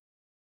says,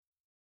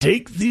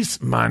 take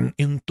this man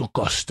into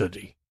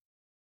custody.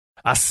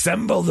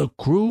 Assemble the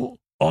crew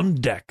on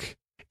deck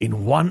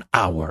in 1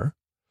 hour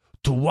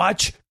to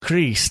watch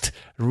Christ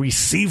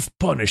receive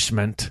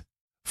punishment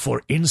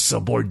for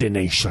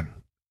insubordination.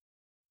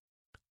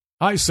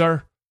 Aye,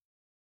 sir.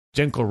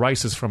 Jenko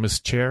rises from his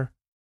chair,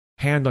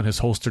 hand on his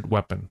holstered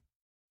weapon.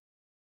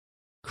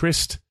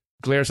 Christ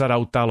glares at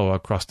Autalo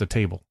across the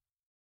table.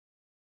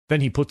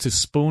 Then he puts his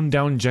spoon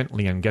down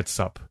gently and gets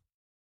up.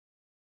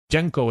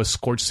 Jenko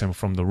escorts him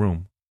from the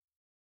room.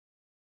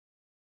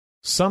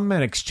 Some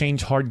men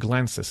exchange hard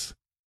glances.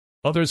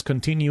 Others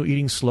continue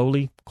eating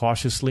slowly,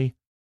 cautiously,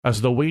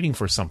 as though waiting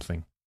for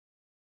something.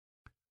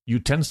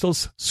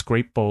 Utensils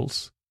scrape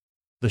bowls.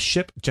 The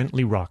ship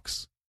gently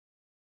rocks.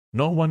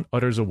 No one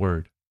utters a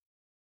word.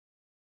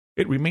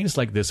 It remains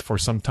like this for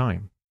some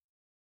time.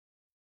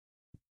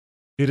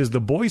 It is the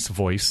boy's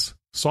voice,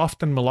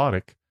 soft and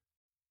melodic,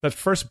 that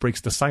first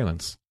breaks the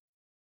silence.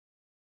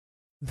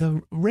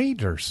 The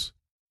raiders.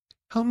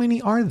 How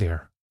many are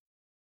there?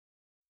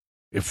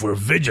 If we're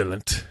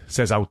vigilant,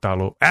 says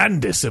Autalo,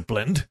 and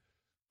disciplined,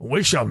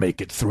 we shall make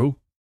it through.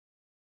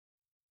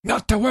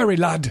 Not to worry,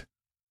 lad,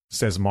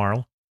 says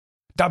Marl.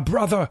 The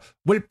brother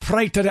will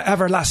pray to the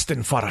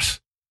everlasting for us.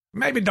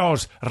 Maybe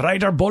those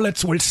raider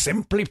bullets will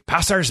simply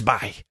pass us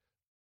by.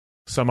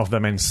 Some of the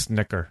men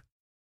snicker.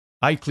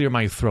 I clear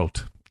my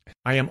throat.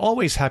 I am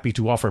always happy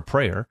to offer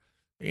prayer,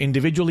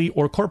 individually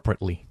or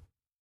corporately.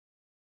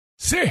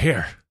 See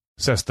here,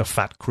 says the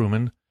fat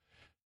crewman.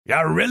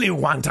 You really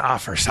want to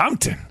offer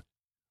something?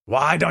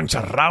 Why don't you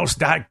rouse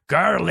that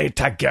girlie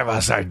to give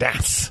us a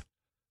dance?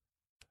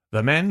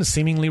 The men,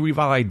 seemingly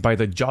revived by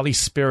the jolly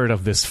spirit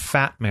of this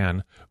fat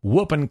man,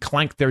 whoop and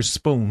clank their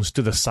spoons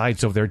to the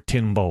sides of their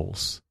tin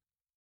bowls.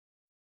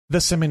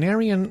 The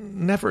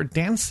seminarian never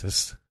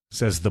dances,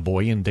 says the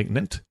boy,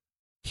 indignant.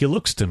 He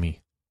looks to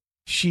me.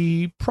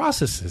 She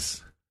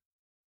processes.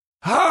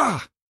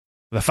 Ha!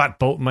 The fat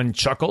boatman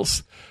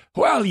chuckles.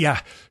 Well, you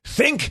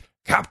think,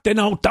 Captain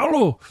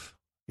Autalo,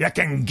 you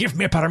can give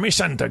me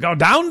permission to go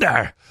down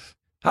there?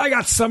 I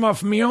got some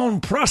of me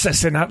own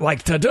processing I'd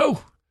like to do.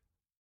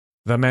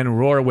 The men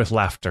roar with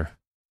laughter.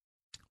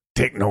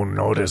 Take no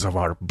notice of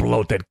our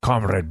bloated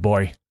comrade,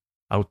 boy.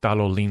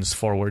 Autalo leans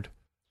forward.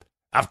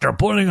 After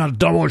pulling a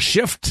double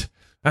shift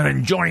and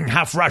enjoying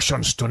half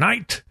rations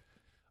tonight,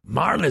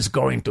 Marl is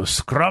going to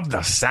scrub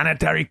the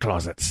sanitary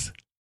closets.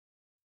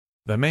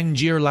 The men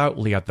jeer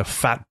loudly at the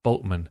fat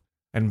boatman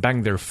and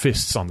bang their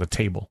fists on the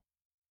table.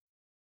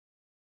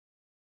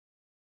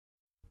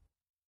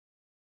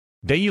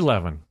 Day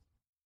 11.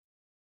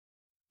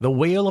 The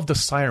wail of the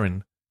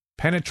siren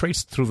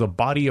penetrates through the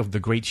body of the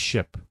great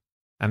ship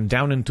and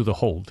down into the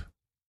hold.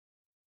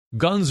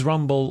 Guns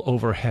rumble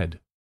overhead.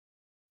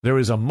 There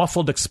is a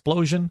muffled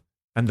explosion,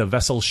 and the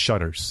vessel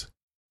shudders.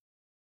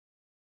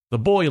 The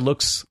boy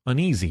looks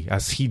uneasy,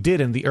 as he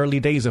did in the early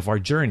days of our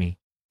journey,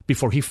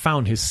 before he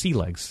found his sea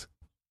legs.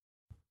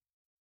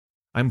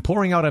 I'm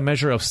pouring out a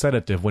measure of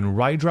sedative when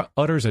Rydra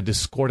utters a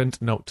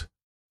discordant note.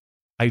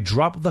 I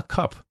drop the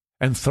cup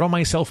and throw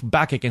myself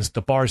back against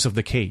the bars of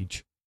the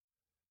cage.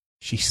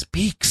 She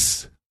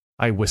speaks,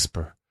 I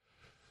whisper.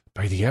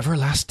 By the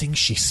everlasting,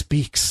 she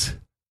speaks.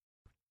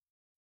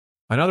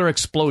 Another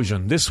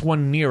explosion, this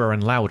one nearer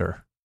and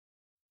louder.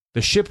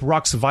 The ship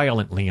rocks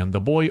violently, and the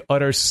boy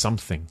utters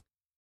something.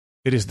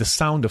 It is the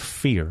sound of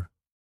fear.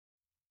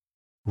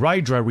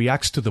 Rydra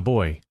reacts to the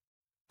boy,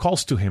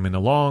 calls to him in a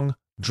long,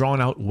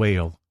 drawn-out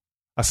wail,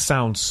 a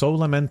sound so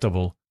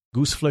lamentable,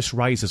 gooseflesh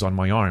rises on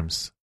my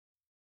arms.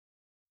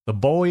 The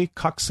boy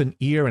cocks an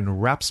ear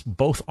and wraps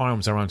both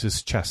arms around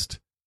his chest.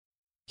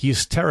 He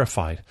is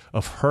terrified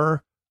of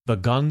her, the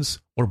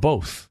guns, or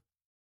both.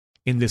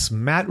 In this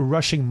mad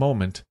rushing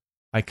moment,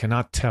 I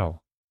cannot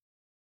tell.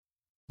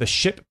 The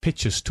ship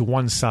pitches to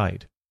one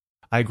side.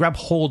 I grab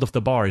hold of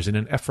the bars in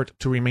an effort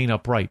to remain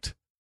upright.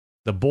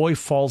 The boy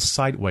falls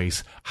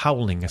sideways,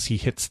 howling as he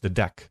hits the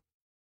deck.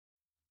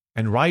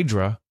 And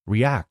Rydra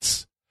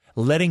reacts,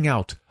 letting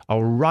out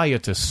a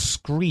riotous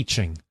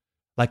screeching,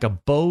 like a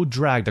bow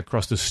dragged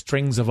across the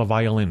strings of a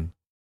violin.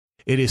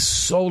 It is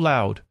so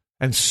loud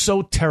and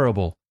so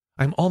terrible,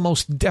 I'm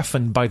almost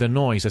deafened by the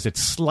noise as it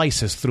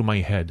slices through my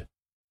head.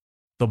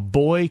 The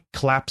boy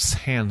claps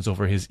hands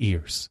over his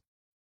ears.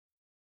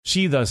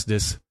 She does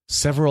this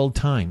several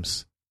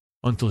times,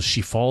 until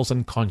she falls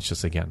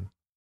unconscious again.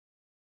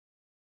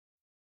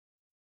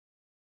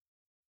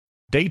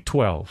 Day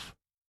 12.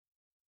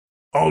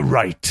 All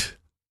right,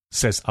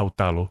 says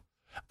Autalo.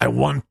 I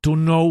want to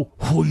know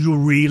who you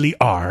really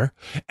are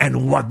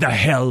and what the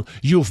hell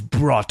you've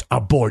brought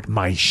aboard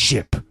my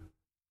ship.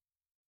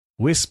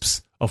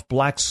 Wisps of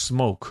black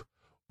smoke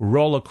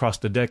roll across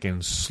the deck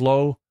in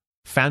slow,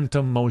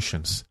 phantom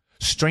motions,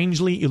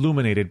 strangely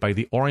illuminated by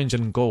the orange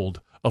and gold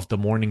of the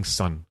morning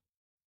sun.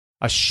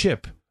 A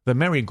ship, the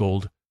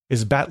Marigold,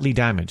 is badly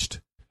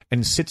damaged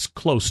and sits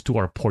close to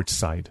our port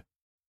side.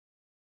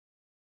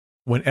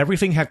 When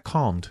everything had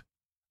calmed,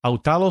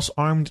 Autalo's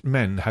armed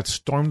men had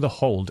stormed the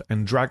hold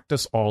and dragged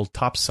us all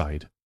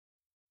topside.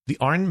 The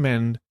armed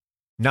men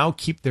now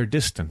keep their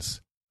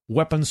distance,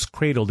 weapons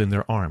cradled in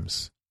their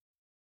arms.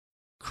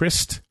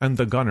 Christ and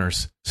the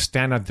gunners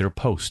stand at their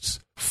posts,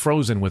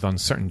 frozen with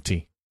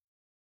uncertainty.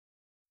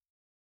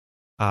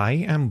 I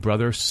am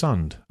Brother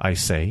Sund, I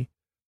say,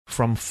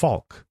 from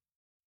Falk.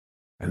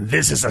 And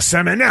this is a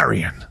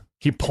seminarian.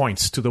 He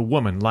points to the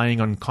woman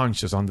lying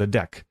unconscious on the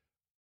deck.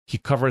 He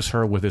covers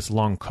her with his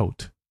long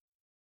coat.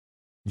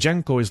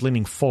 Jenko is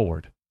leaning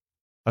forward,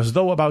 as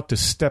though about to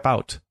step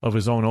out of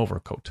his own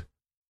overcoat.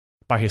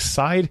 By his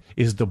side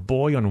is the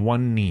boy on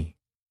one knee.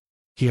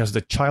 He has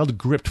the child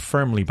gripped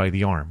firmly by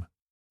the arm.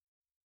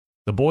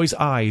 The boy's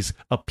eyes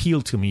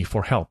appeal to me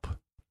for help.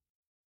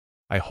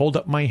 I hold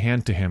up my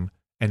hand to him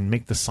and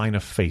make the sign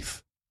of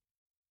faith.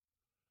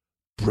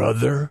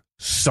 Brother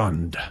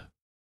Sund,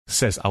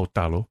 says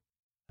Autalo,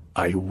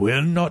 I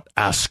will not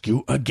ask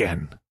you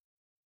again.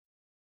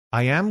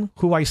 I am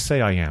who I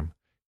say I am.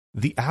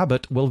 The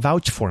abbot will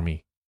vouch for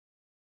me.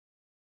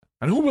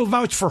 And who will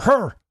vouch for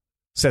her?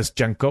 Says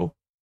Jenko,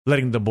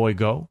 letting the boy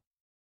go.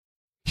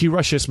 He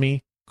rushes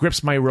me,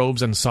 grips my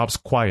robes, and sobs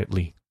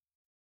quietly.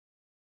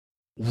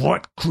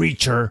 What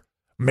creature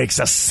makes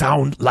a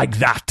sound like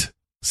that?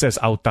 Says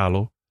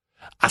Autalo.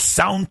 A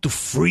sound to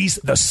freeze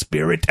the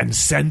spirit and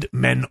send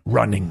men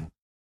running.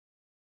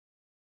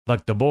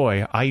 Like the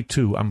boy, I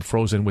too am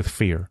frozen with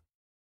fear.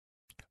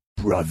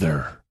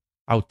 Brother,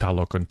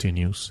 Autalo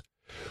continues,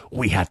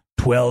 we had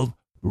 12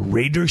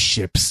 raider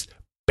ships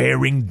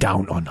bearing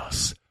down on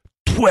us.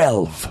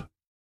 12!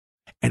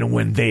 And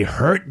when they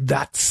heard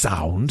that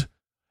sound,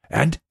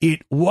 and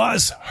it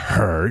was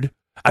heard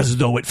as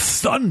though it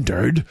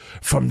thundered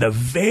from the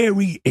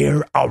very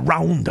air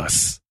around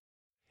us,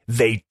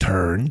 they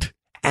turned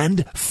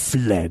and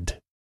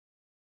fled.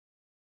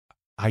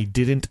 I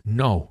didn't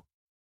know,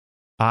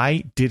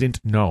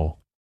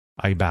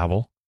 I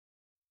babble,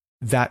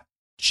 that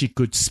she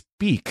could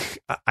speak.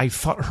 I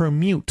thought her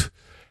mute.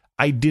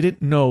 I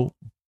didn't know.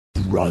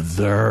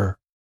 Brother,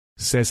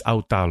 says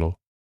Autalo.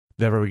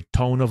 The very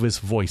tone of his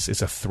voice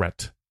is a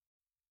threat.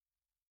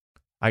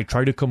 I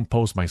try to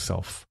compose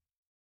myself.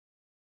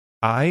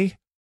 I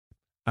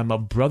am a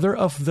brother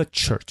of the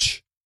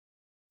church,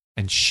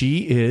 and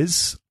she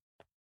is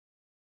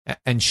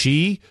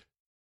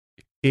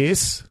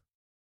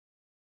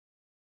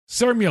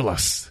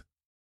Sermulus.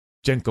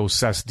 Jenko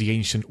says the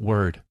ancient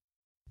word,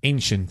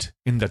 ancient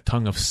in the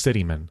tongue of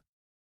citymen.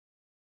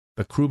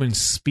 The crewmen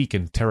speak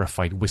in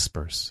terrified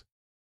whispers.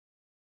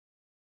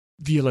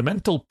 The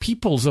elemental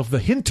peoples of the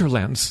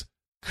hinterlands,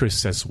 Chris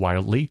says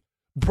wildly,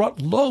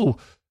 brought low,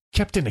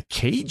 kept in a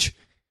cage,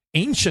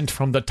 ancient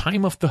from the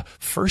time of the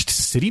first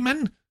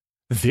citymen?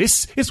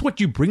 This is what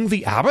you bring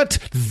the abbot?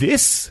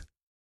 This?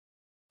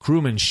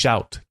 Crewmen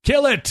shout,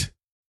 Kill it!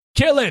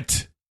 Kill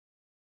it!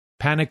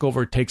 Panic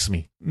overtakes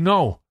me.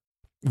 No,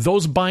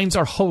 those binds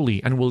are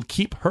holy and will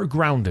keep her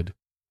grounded.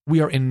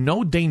 We are in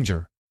no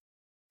danger.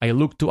 I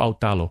look to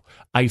Autalo.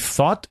 I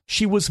thought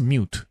she was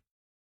mute.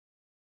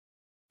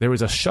 There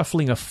is a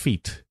shuffling of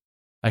feet.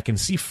 I can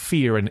see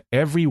fear in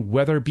every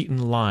weather-beaten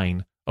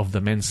line of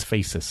the men's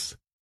faces.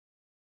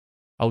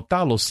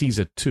 Autalo sees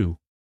it too,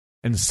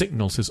 and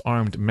signals his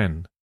armed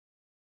men.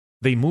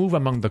 They move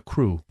among the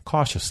crew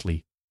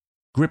cautiously,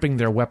 gripping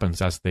their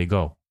weapons as they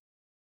go.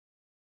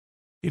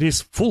 It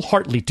is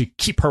foolhardy to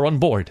keep her on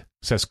board,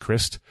 says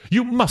Christ.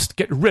 You must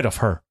get rid of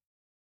her.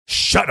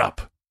 Shut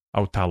up,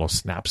 Autalo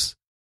snaps.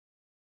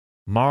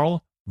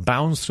 Marl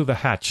bounds through the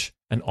hatch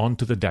and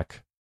onto the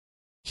deck.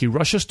 He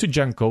rushes to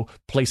Jenko,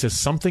 places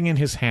something in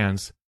his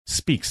hands,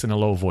 speaks in a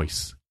low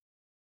voice.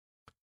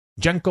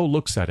 Jenko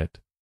looks at it,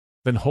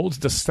 then holds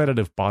the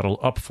sedative bottle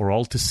up for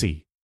all to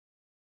see.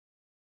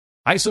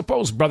 I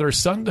suppose, Brother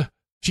Sund,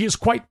 she is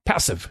quite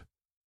passive.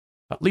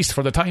 At least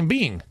for the time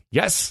being,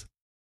 yes?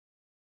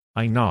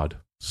 I nod,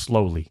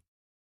 slowly.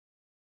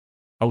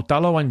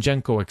 Autalo and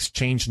Jenko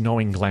exchange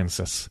knowing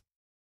glances.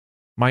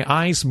 My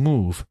eyes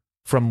move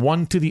from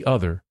one to the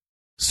other,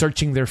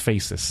 searching their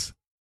faces.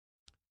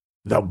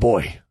 The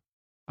boy,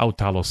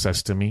 Autalo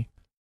says to me.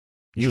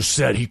 You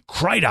said he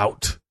cried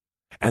out,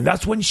 and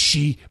that's when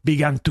she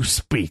began to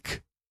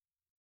speak.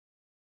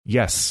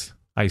 Yes,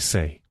 I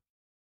say.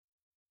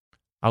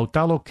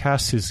 Autalo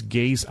casts his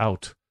gaze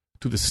out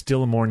to the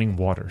still morning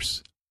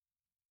waters.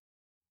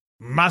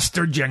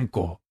 Master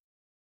Jenko,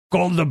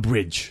 call the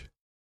bridge.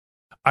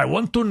 I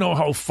want to know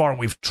how far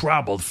we've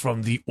traveled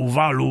from the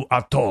Uvalu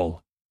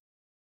atoll.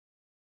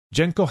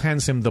 Jenko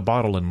hands him the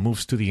bottle and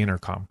moves to the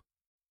intercom.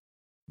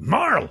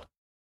 Marl,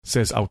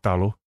 says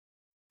Autalo,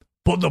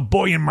 put the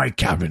boy in my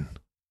cabin.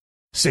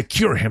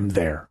 Secure him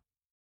there.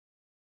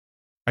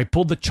 I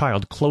pull the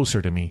child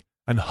closer to me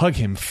and hug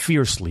him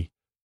fiercely.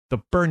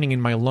 The burning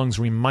in my lungs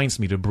reminds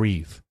me to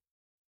breathe.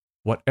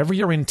 Whatever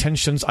your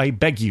intentions, I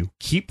beg you,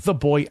 keep the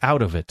boy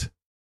out of it.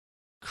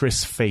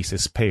 Chris' face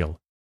is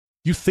pale.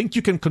 You think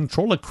you can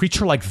control a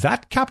creature like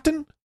that,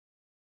 Captain?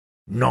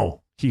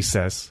 No, he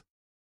says.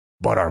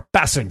 But our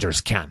passengers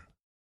can.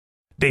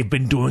 They've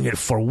been doing it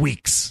for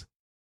weeks.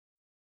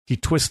 He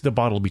twists the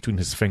bottle between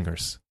his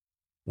fingers.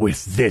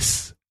 With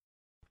this.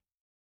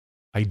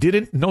 I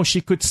didn't know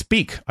she could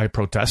speak, I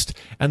protest,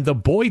 and the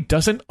boy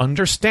doesn't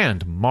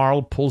understand.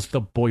 Marl pulls the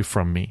boy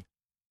from me.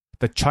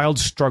 The child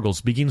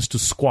struggles, begins to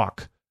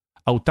squawk.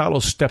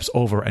 Autalo steps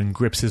over and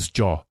grips his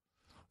jaw.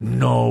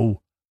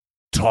 No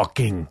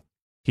talking,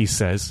 he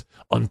says,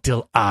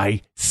 until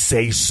I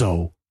say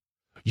so.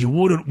 You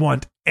wouldn't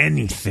want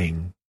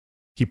anything.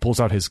 He pulls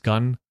out his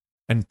gun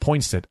and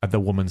points it at the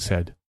woman's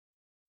head.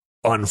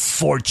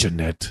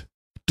 Unfortunate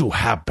to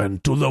happen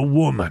to the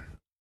woman.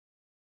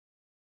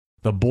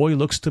 The boy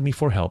looks to me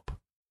for help,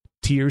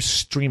 tears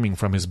streaming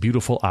from his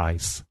beautiful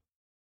eyes.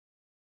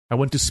 I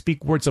want to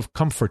speak words of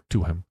comfort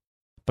to him,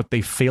 but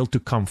they fail to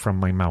come from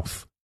my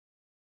mouth.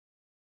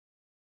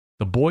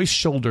 The boy's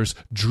shoulders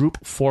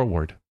droop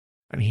forward,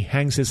 and he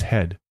hangs his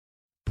head,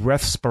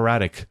 breath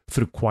sporadic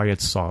through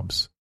quiet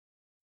sobs.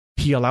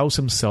 He allows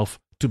himself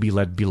to be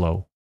led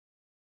below.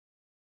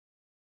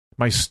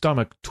 My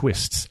stomach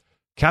twists.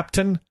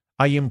 Captain,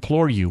 I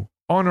implore you,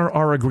 honor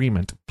our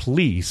agreement,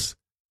 please.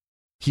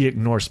 He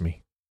ignores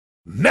me.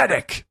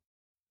 Medic!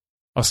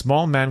 A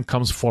small man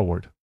comes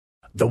forward.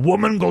 The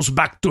woman goes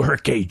back to her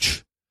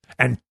cage.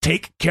 And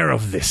take care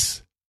of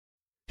this.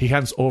 He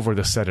hands over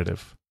the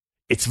sedative.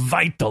 It's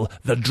vital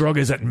the drug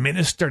is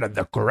administered at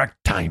the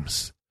correct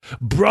times.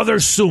 Brother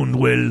Soon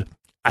will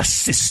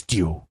assist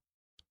you.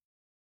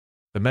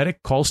 The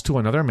medic calls to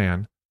another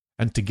man,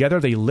 and together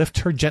they lift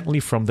her gently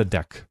from the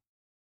deck.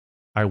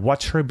 I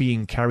watch her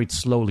being carried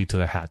slowly to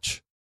the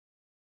hatch.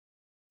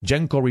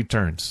 Jenko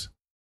returns.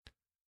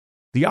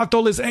 The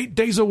atoll is 8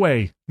 days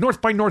away,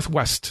 north by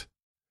northwest.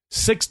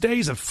 6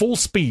 days at full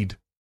speed.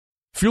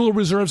 Fuel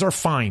reserves are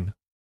fine.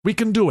 We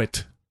can do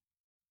it.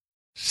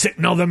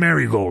 Signal the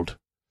Marigold.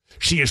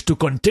 She is to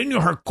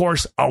continue her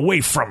course away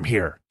from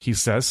here, he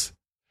says.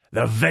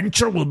 The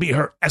Venture will be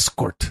her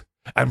escort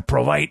and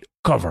provide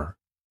cover.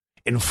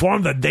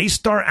 Inform the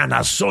Daystar and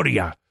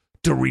Asoria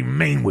to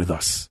remain with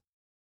us.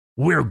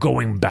 We're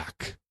going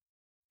back.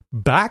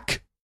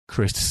 Back?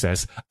 Christ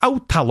says.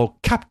 Autalo,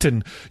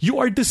 Captain, you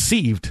are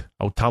deceived.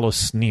 Autalo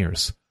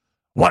sneers.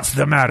 What's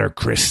the matter,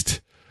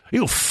 Christ?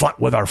 You fought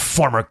with our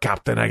former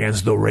captain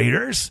against the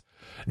raiders.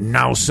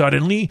 Now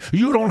suddenly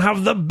you don't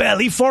have the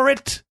belly for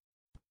it?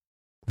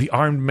 The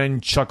armed men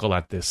chuckle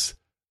at this.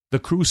 The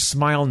crew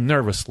smile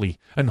nervously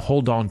and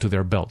hold on to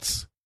their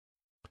belts.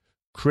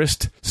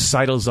 Christ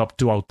sidles up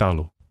to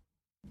Autalo.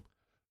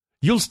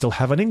 You'll still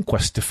have an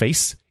inquest to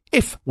face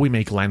if we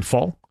make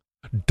landfall.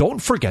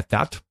 Don't forget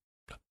that.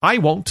 I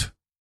won't.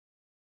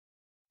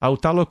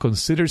 Autalo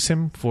considers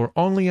him for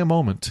only a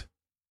moment,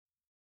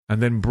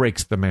 and then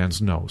breaks the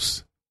man's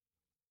nose.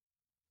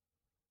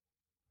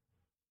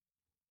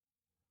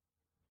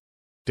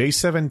 Day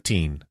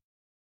 17.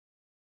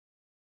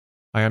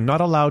 I am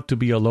not allowed to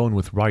be alone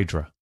with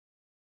Rydra.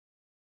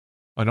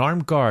 An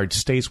armed guard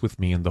stays with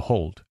me in the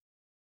hold.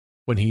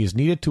 When he is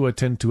needed to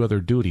attend to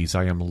other duties,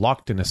 I am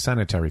locked in a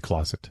sanitary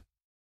closet.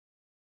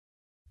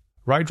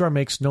 Rydra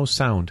makes no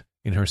sound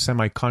in her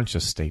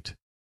semi-conscious state,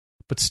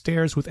 but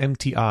stares with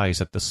empty eyes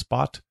at the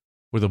spot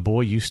where the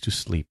boy used to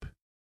sleep.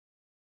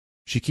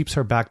 She keeps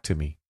her back to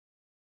me.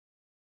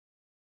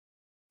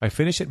 I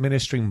finish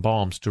administering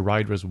balms to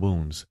Rydra's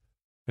wounds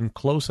and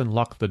close and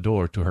lock the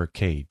door to her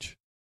cage.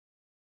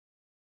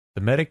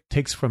 The medic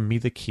takes from me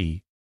the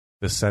key,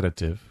 the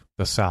sedative,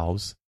 the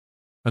salves,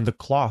 and the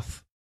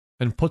cloth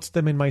and puts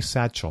them in my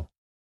satchel.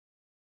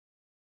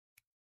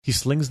 He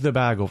slings the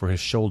bag over his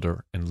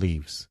shoulder and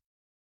leaves.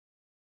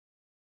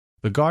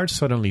 The guard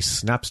suddenly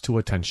snaps to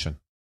attention.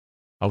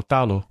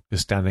 Autalo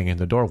is standing in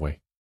the doorway.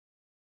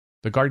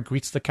 The guard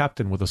greets the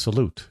captain with a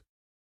salute.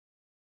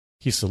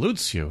 He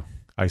salutes you,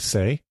 I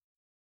say.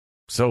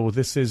 So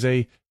this is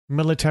a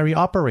military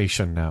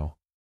operation now.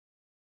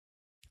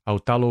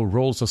 Autalo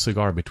rolls a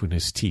cigar between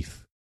his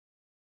teeth.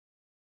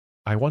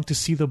 I want to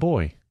see the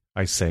boy,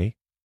 I say.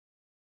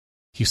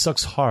 He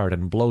sucks hard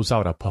and blows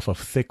out a puff of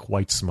thick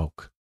white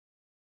smoke.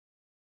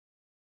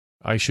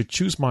 I should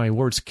choose my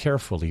words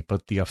carefully,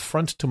 but the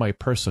affront to my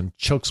person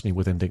chokes me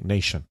with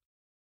indignation.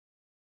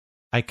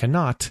 I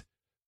cannot,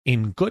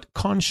 in good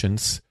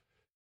conscience,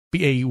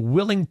 be a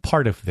willing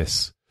part of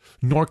this,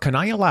 nor can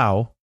I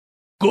allow...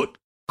 Good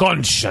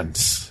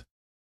conscience!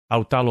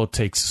 Autalo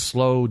takes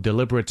slow,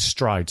 deliberate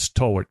strides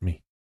toward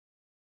me.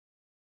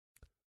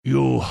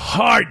 You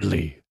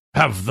hardly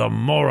have the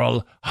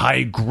moral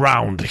high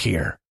ground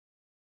here.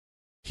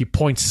 He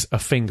points a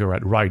finger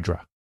at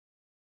Rydra.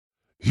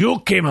 You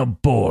came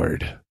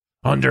aboard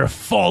under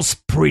false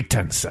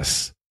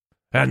pretenses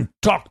and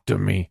talked to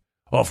me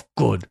of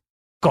good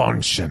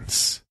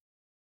conscience.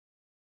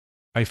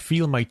 I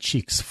feel my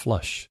cheeks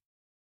flush.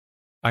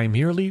 I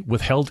merely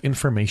withheld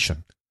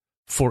information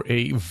for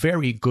a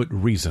very good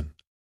reason.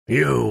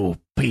 You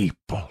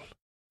people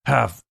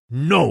have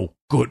no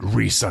good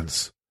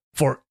reasons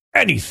for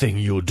anything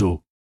you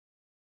do.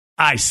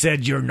 I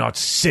said you're not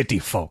city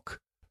folk,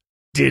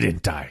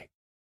 didn't I?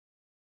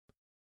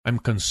 I'm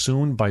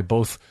consumed by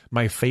both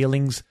my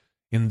failings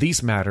in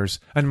these matters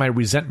and my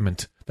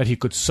resentment that he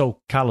could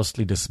so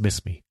callously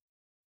dismiss me.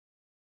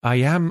 I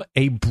am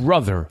a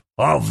brother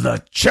of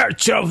the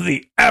Church of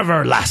the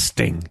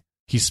Everlasting,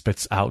 he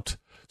spits out.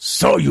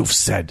 So you've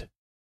said.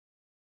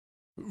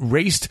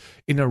 Raised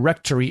in a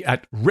rectory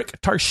at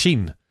Rick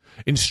Tarshin,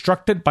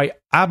 instructed by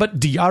Abbot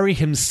Diari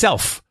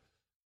himself,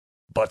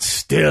 but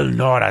still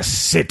not a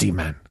city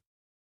man.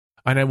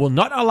 And I will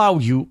not allow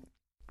you...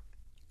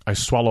 I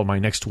swallow my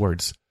next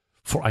words,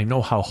 for I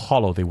know how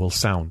hollow they will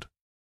sound.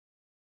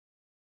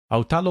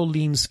 Autalo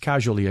leans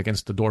casually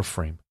against the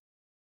doorframe.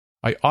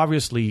 I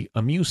obviously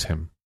amuse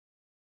him.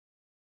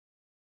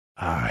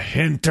 A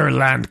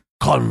hinterland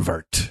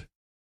convert,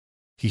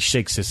 he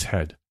shakes his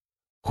head,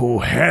 who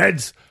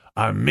heads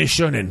a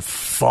mission in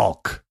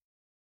Falk.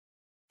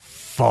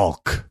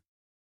 Falk.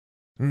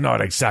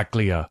 Not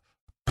exactly a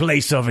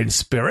place of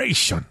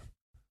inspiration.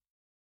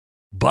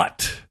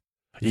 But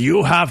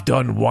you have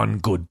done one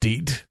good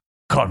deed,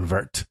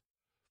 convert,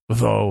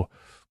 though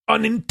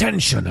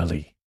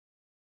unintentionally.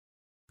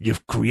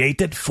 You've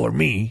created for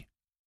me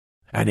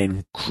an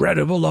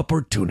incredible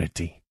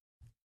opportunity.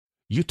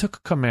 You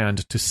took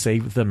command to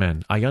save the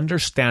men. I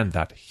understand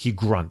that, he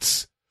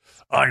grunts.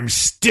 I'm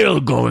still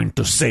going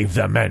to save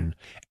the men,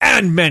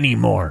 and many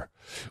more.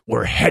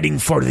 We're heading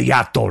for the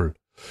atoll.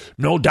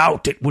 No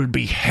doubt it will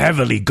be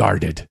heavily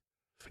guarded.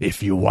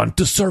 If you want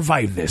to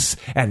survive this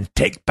and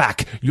take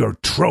back your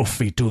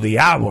trophy to the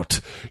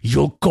abbot,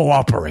 you'll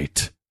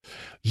cooperate.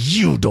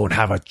 You don't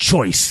have a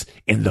choice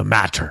in the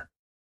matter.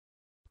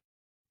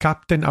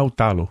 Captain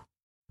Autalo,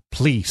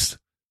 please,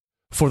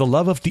 for the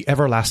love of the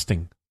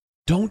everlasting,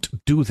 don't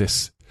do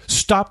this.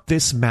 Stop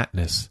this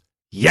madness.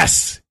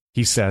 Yes,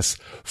 he says,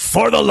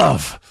 for the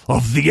love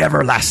of the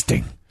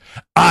everlasting,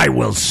 I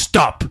will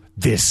stop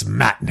this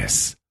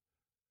madness.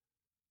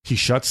 He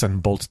shuts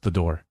and bolts the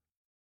door.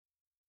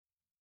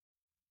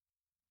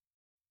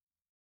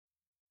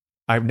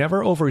 I've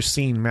never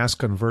overseen mass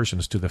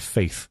conversions to the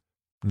faith,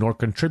 nor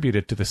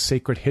contributed to the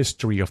sacred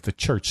history of the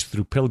church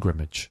through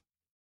pilgrimage.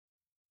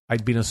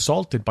 I'd been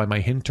assaulted by my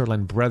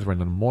hinterland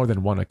brethren on more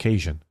than one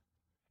occasion,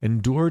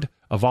 endured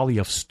a volley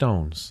of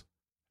stones,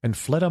 and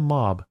fled a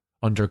mob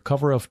under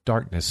cover of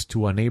darkness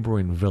to a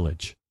neighboring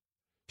village.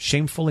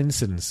 Shameful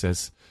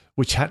incidences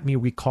which had me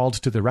recalled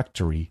to the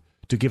rectory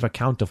to give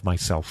account of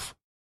myself.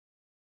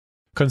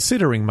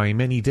 Considering my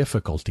many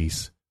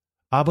difficulties,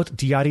 Abbot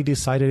Diari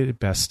decided it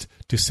best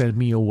to send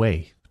me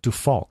away to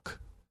Falk.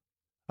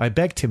 I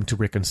begged him to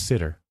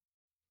reconsider.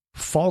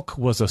 Falk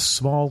was a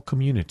small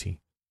community,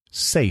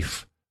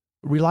 safe,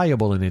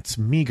 reliable in its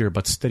meager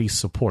but steady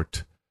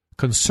support,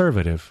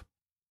 conservative,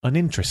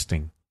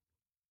 uninteresting.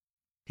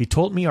 He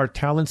told me our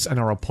talents and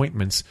our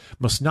appointments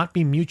must not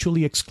be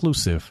mutually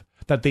exclusive,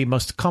 that they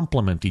must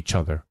complement each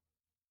other.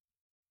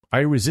 I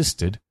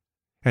resisted,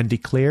 and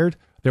declared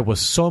there was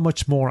so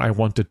much more I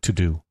wanted to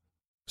do,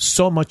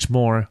 so much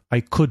more I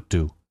could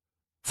do,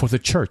 for the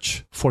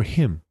church, for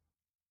him.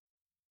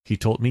 He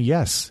told me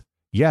yes,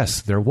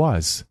 there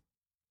was,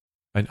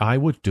 and I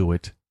would do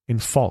it in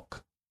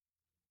Falk.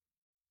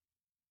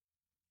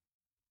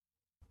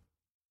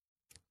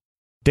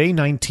 Day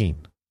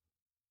 19.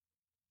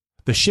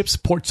 The ship's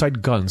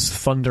portside guns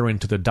thunder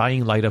into the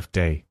dying light of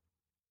day.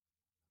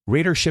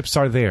 Raider ships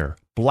are there,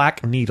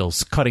 black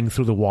needles cutting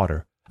through the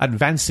water,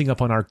 advancing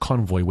upon our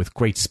convoy with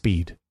great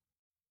speed.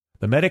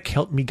 The medic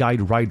helped me guide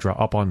Rydra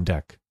up on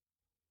deck.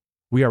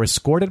 We are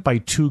escorted by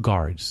 2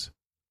 guards.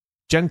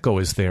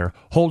 Jenko is there,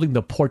 holding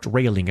the port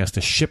railing as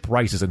the ship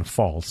rises and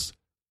falls.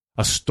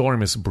 A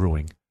storm is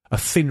brewing. A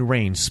thin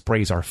rain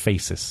sprays our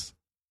faces.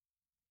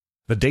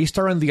 The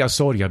Daystar and the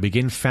Azoria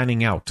begin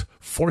fanning out,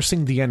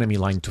 forcing the enemy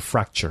line to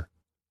fracture.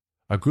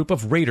 A group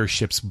of raider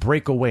ships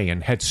break away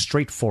and head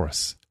straight for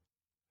us.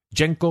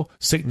 Jenko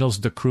signals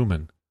the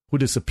crewman, who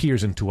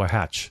disappears into a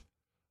hatch.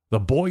 The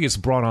boy is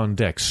brought on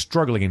deck,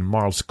 struggling in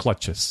Marl's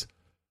clutches.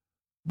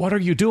 "What are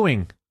you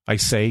doing?" I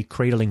say,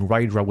 cradling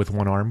Rydra with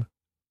one arm.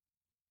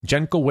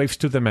 Jenko waves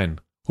to the men,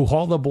 who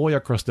haul the boy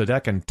across the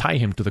deck and tie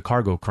him to the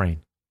cargo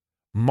crane.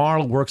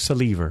 Marl works a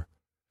lever.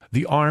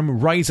 The arm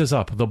rises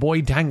up, the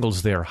boy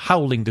dangles there,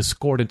 howling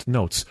discordant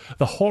notes.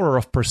 The horror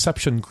of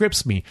perception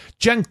grips me.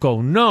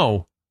 "Jenko,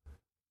 no!"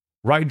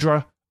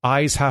 Rydra,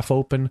 eyes half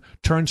open,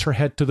 turns her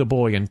head to the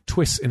boy and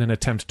twists in an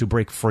attempt to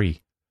break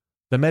free.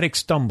 The medic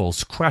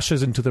stumbles,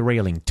 crashes into the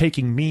railing,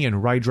 taking me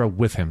and Rydra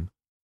with him.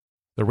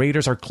 The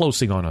raiders are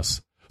closing on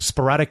us.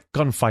 Sporadic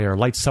gunfire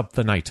lights up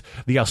the night.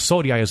 The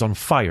Azoria is on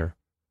fire.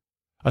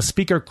 A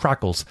speaker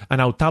crackles,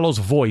 and Autalo's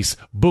voice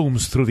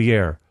booms through the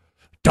air.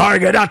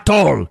 "Target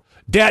atoll!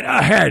 Dead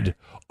ahead!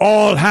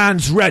 All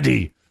hands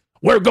ready!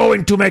 We're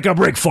going to make a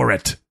break for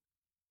it!"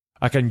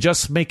 I can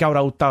just make out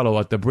Autalo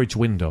at the bridge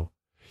window.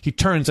 He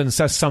turns and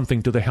says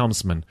something to the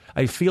helmsman.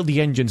 I feel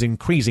the engines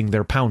increasing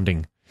their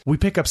pounding. We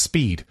pick up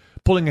speed,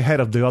 pulling ahead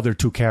of the other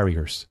two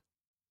carriers.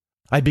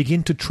 I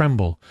begin to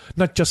tremble,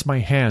 not just my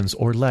hands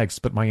or legs,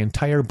 but my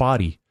entire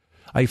body.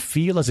 I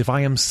feel as if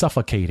I am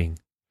suffocating.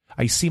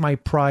 I see my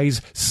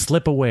prize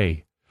slip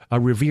away, a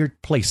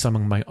revered place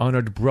among my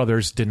honored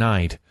brothers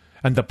denied,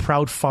 and the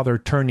proud father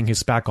turning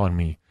his back on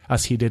me,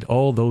 as he did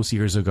all those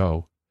years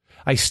ago.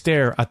 I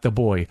stare at the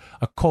boy.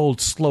 A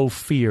cold, slow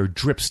fear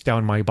drips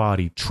down my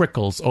body,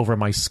 trickles over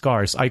my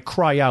scars. I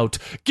cry out,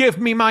 "Give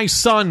me my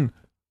son!"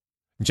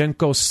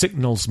 Jenko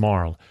signals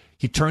Marl.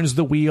 He turns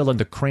the wheel and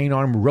the crane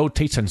arm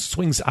rotates and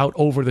swings out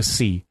over the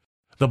sea.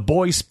 The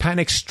boy's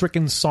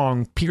panic-stricken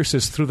song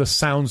pierces through the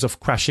sounds of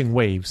crashing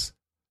waves.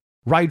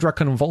 Rydra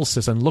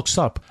convulses and looks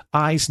up,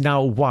 eyes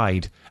now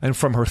wide, and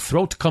from her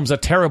throat comes a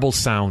terrible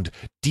sound,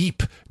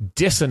 deep,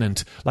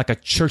 dissonant, like a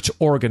church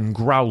organ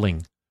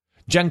growling.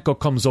 Jenko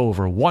comes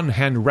over, one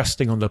hand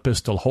resting on the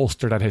pistol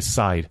holstered at his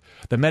side.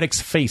 The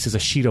medic's face is a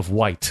sheet of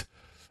white.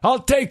 "I'll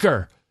take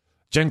her!"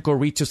 Jenko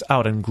reaches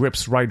out and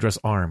grips Rydra's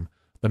arm.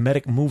 The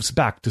medic moves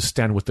back to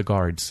stand with the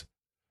guards.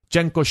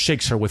 Jenko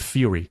shakes her with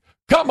fury.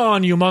 "Come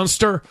on, you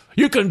monster!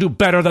 You can do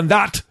better than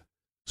that!"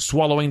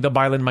 Swallowing the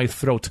bile in my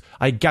throat,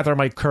 I gather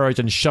my courage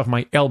and shove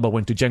my elbow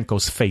into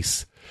Jenko's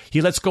face.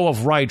 He lets go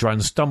of Rydra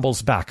and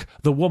stumbles back.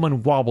 The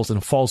woman wobbles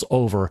and falls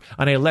over,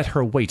 and I let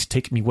her weight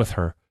take me with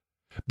her.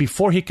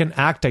 Before he can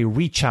act, I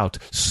reach out,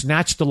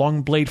 snatch the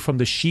long blade from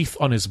the sheath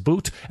on his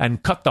boot,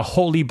 and cut the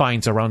holy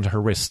binds around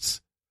her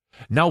wrists.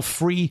 Now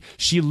free,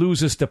 she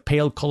loses the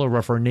pale color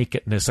of her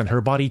nakedness, and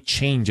her body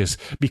changes,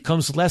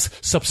 becomes less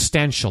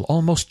substantial,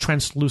 almost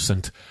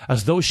translucent,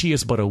 as though she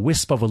is but a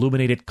wisp of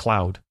illuminated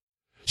cloud.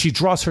 She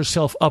draws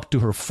herself up to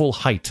her full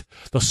height.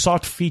 The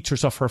sought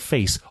features of her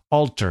face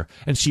alter,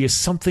 and she is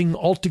something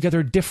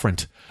altogether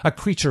different, a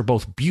creature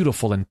both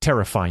beautiful and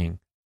terrifying.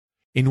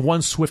 In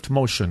one swift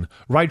motion,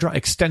 Rydra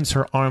extends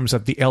her arms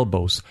at the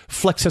elbows,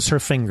 flexes her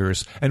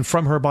fingers, and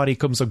from her body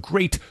comes a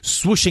great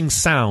swooshing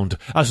sound,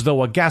 as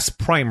though a gas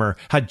primer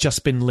had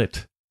just been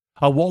lit.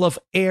 A wall of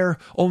air,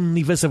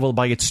 only visible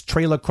by its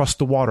trail across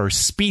the water,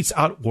 speeds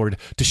outward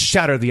to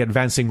shatter the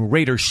advancing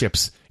raider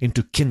ships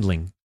into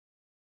kindling.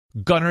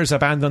 Gunners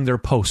abandon their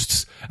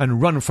posts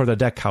and run for the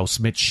deckhouse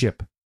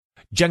midship.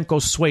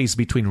 Jenko sways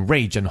between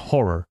rage and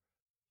horror.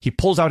 He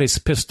pulls out his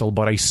pistol,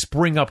 but I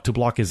spring up to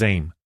block his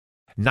aim.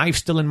 Knife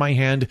still in my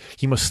hand,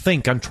 he must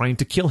think I'm trying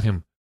to kill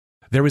him.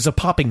 There is a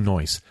popping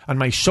noise, and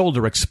my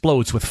shoulder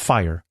explodes with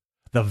fire.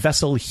 The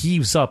vessel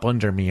heaves up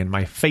under me, and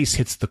my face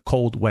hits the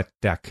cold, wet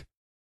deck.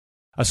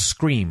 A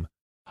scream.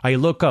 I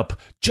look up,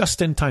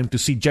 just in time to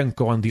see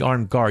Jenko and the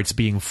armed guards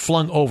being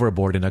flung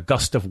overboard in a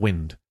gust of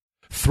wind.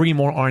 3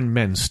 more armed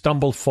men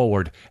stumble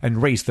forward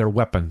and raise their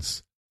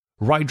weapons.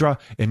 Rydra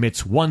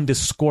emits one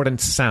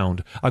discordant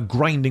sound, a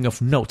grinding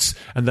of notes,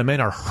 and the men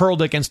are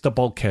hurled against the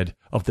bulkhead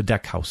of the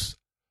deckhouse.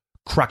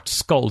 Cracked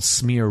skulls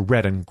smear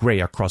red and gray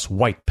across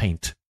white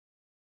paint.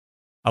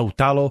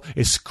 Autalo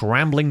is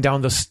scrambling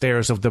down the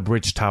stairs of the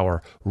bridge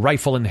tower,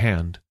 rifle in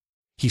hand.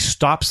 He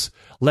stops,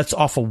 lets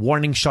off a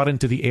warning shot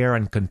into the air,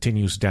 and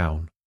continues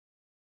down.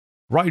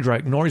 Rydra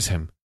ignores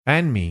him,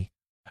 and me,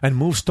 and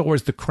moves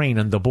towards the crane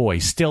and the boy,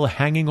 still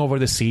hanging over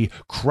the sea,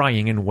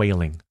 crying and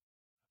wailing.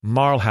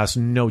 Marl has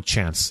no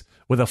chance.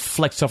 With a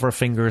flex of her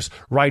fingers,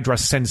 Rydra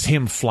sends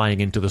him flying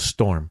into the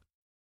storm.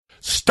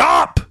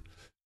 "Stop!"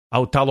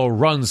 Autalo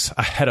runs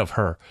ahead of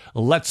her,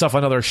 lets off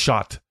another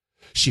shot.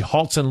 She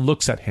halts and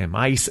looks at him,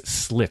 eyes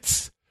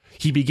slits.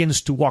 He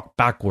begins to walk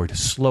backward,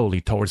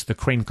 slowly towards the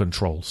crane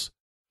controls.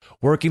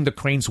 Working the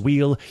crane's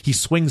wheel, he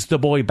swings the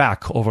boy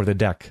back over the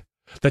deck.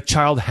 The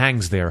child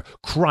hangs there,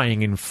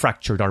 crying in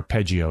fractured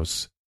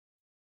arpeggios.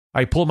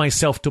 I pull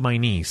myself to my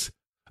knees.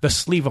 The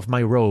sleeve of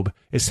my robe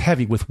is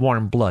heavy with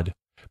warm blood.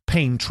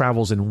 Pain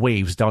travels in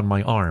waves down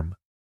my arm.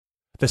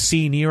 The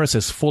sea near us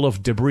is full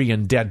of debris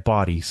and dead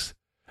bodies.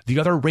 The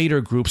other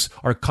raider groups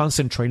are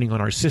concentrating on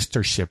our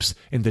sister ships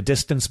in the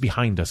distance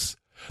behind us.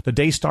 The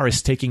Daystar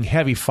is taking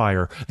heavy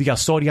fire. The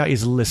Asoria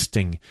is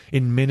listing.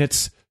 In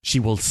minutes, she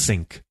will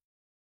sink.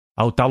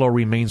 Autalo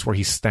remains where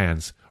he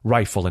stands,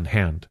 rifle in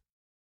hand.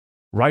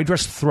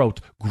 Rydra's throat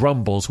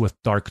grumbles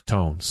with dark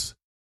tones.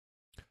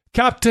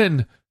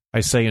 "Captain," I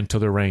say into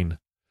the rain,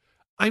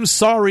 "I'm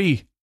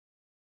sorry."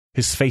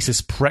 His face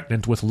is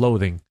pregnant with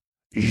loathing.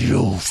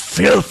 "You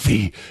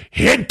filthy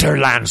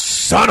hinterland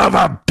son of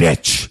a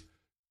bitch!"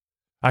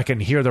 I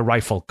can hear the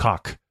rifle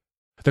cock.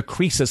 The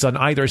creases on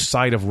either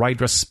side of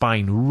Rydra's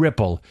spine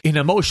ripple. In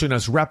a motion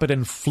as rapid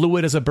and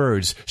fluid as a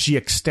bird's, she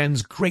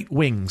extends great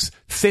wings,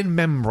 thin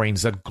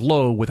membranes that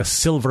glow with a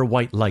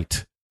silver-white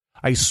light.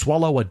 I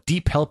swallow a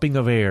deep helping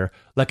of air,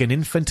 like an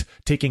infant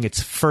taking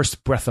its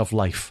first breath of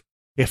life.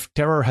 If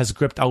terror has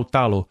gripped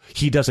Autalo,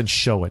 he doesn't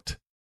show it.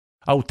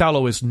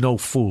 Autalo is no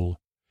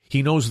fool.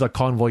 He knows the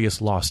convoy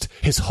is lost.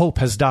 His hope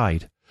has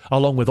died.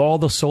 along with all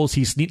the souls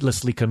he's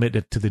needlessly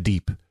committed to the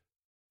deep.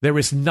 There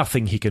is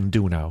nothing he can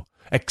do now,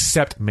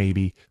 except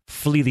maybe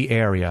flee the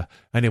area,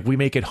 and if we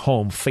make it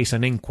home, face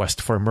an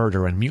inquest for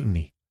murder and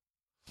mutiny.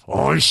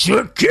 I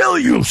shall kill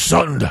you,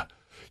 son!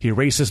 He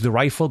raises the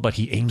rifle, but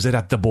he aims it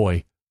at the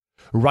boy.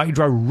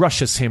 Rydra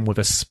rushes him with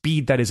a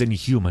speed that is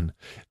inhuman,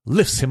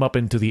 lifts him up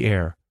into the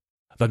air.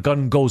 The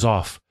gun goes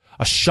off,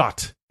 a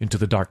shot into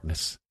the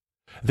darkness.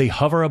 They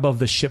hover above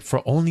the ship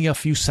for only a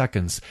few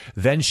seconds.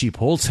 Then she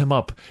pulls him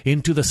up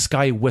into the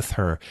sky with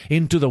her,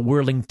 into the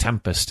whirling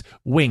tempest,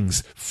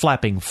 wings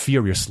flapping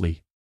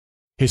furiously.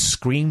 His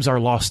screams are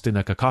lost in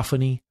a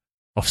cacophony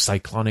of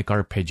cyclonic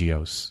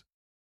arpeggios.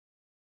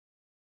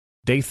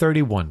 Day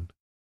 31.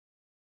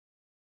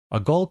 A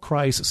gull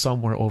cries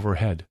somewhere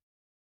overhead,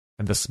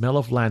 and the smell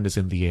of land is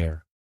in the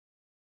air.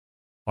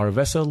 Our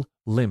vessel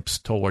limps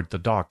toward the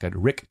dock at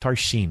Rik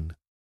Tarshin,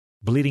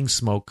 bleeding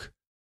smoke,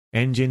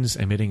 engines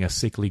emitting a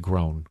sickly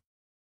groan.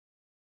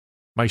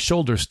 My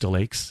shoulder still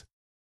aches.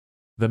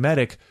 The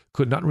medic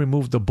could not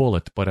remove the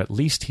bullet, but at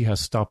least he has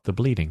stopped the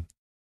bleeding.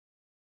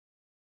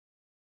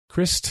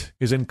 Christ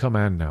is in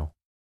command now.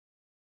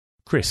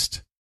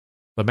 Christ,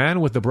 the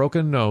man with the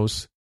broken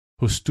nose,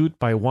 who stood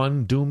by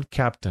one doomed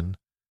captain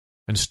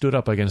and stood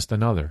up against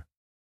another.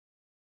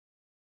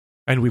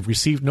 And we've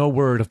received no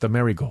word of the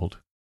Marigold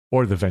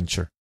or the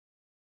Venture.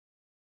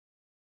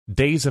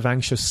 Days of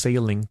anxious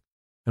sailing,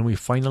 and we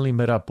finally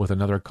met up with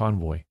another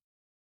convoy.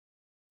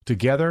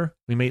 Together,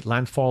 we made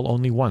landfall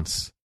only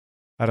once,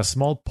 at a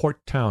small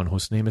port town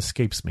whose name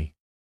escapes me.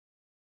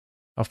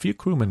 A few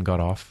crewmen got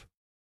off.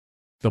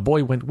 The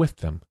boy went with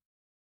them.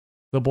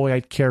 The boy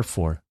I'd cared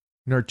for,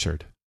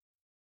 nurtured.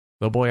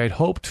 The boy I'd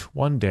hoped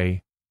one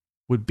day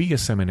would be a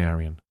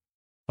seminarian,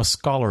 a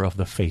scholar of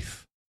the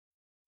faith,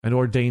 and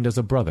ordained as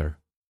a brother,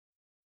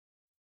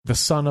 the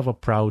son of a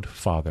proud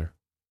father.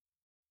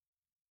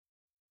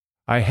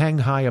 I hang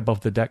high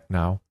above the deck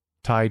now,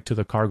 tied to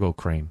the cargo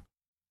crane.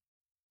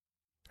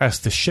 As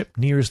the ship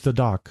nears the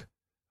dock,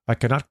 I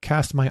cannot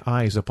cast my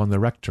eyes upon the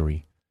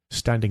rectory,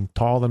 standing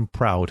tall and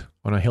proud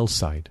on a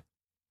hillside.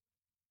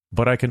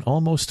 But I can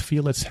almost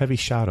feel its heavy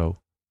shadow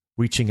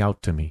reaching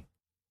out to me.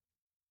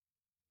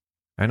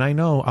 And I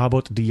know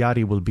Abbot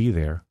Diari will be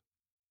there,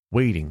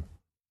 waiting,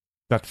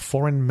 that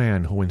foreign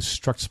man who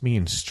instructs me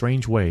in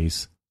strange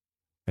ways,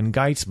 and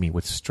guides me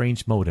with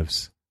strange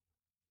motives,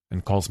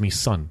 and calls me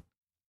son.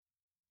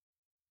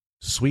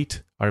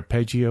 Sweet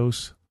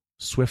arpeggios,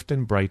 swift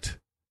and bright,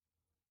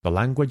 the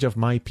language of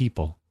my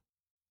people,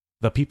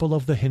 the people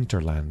of the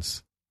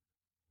hinterlands,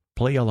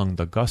 play along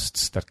the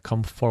gusts that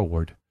come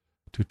forward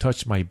to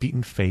touch my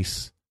beaten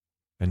face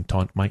and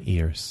taunt my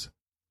ears.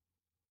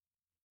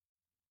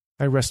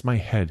 I rest my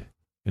head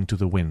into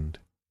the wind,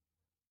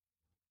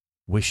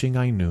 wishing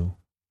I knew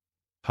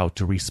how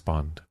to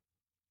respond.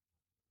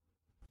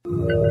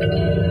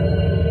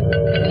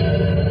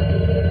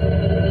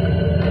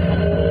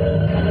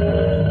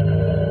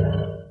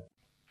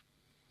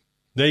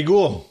 There you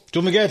go.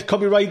 Don't forget,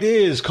 copyright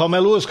is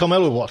Carmelo's.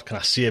 Carmelo, what can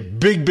I say?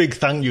 Big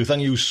thank you.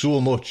 Thank you so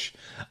much.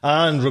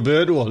 And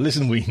Roberto,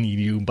 listen, we need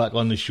you back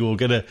on the show.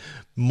 Get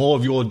more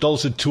of your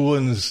dulcet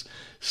tones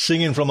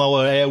singing from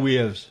our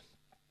airwaves.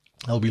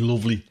 That'll be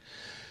lovely.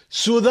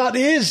 So that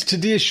is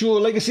today's show.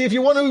 Like I say, if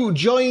you want to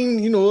join,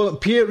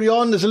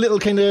 Patreon, there's a little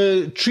kind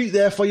of treat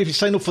there for you. If you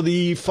sign up for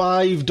the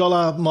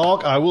 $5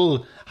 mark, I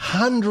will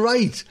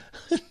handwrite.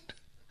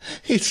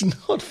 It's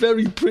not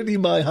very pretty,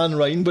 my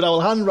handwriting, but I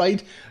will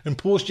handwrite and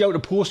post you out a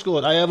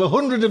postcard. I have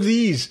 100 of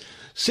these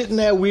sitting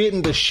there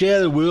waiting to share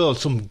the world.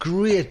 Some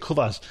great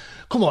covers.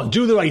 Come on,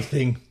 do the right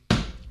thing.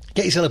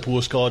 Get yourself a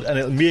postcard, and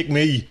it'll make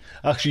me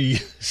actually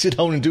sit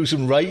down and do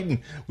some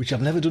writing, which I've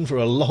never done for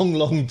a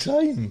long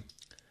time.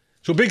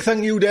 So big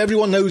thank you to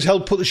everyone who's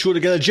helped put the show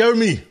together.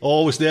 Jeremy,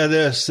 always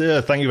there,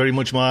 sir. Thank you very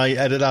much, my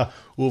editor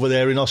over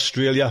there in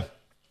Australia.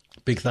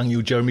 Big thank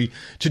you, Jeremy.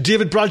 To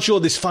David Bradshaw,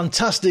 this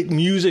fantastic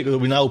music that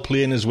we're now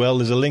playing as well.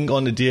 There's a link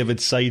on to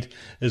David's site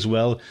as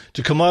well.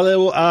 To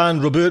Carmelo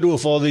and Roberto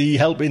for the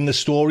help in the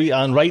story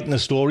and writing the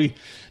story.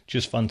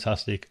 Just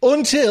fantastic.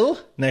 Until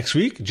next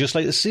week, just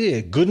like to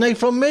say, good night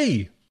from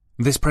me.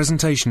 This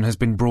presentation has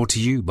been brought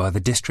to you by the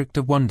District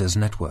of Wonders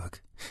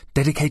Network,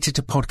 dedicated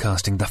to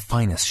podcasting the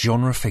finest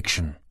genre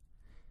fiction.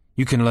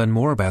 You can learn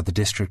more about the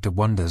District of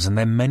Wonders and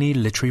their many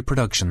literary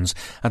productions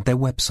at their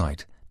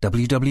website,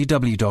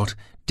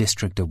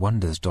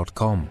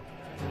 www.districtofwonders.com.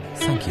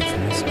 Thank you for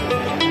listening.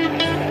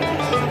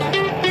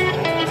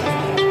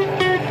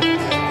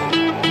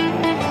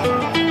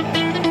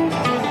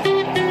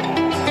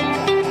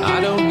 I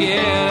don't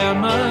get out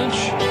much.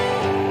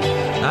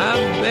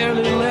 I've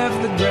barely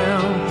left the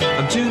ground.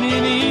 I'm tuning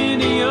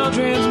into your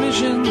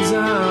transmissions.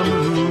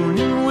 I'm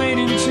mooning,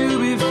 waiting to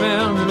be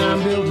found, and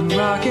I'm building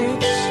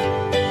rockets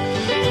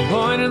and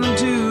pointing them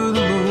to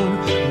the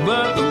moon.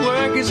 But the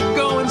work is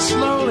going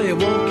slowly. It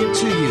won't get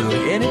to you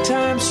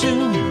anytime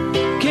soon.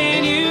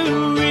 Can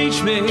you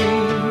reach me?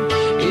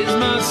 Is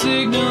my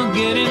signal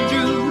getting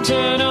through?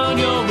 Turn on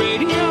your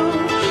radio.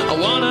 I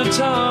wanna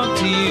talk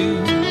to you.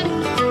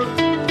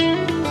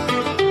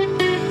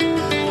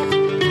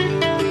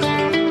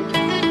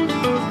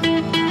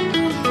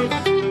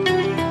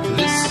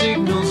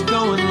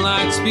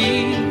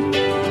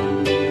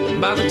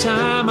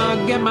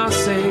 get my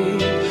say.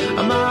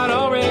 I might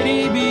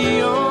already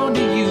be on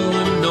to you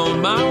and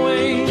on my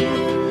way,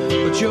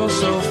 but you're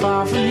so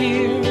far from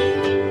here,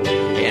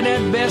 and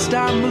at best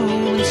I'm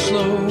moving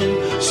slow.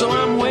 So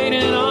I'm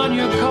waiting on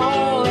your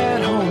call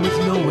at home with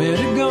nowhere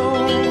to go.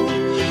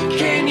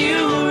 Can you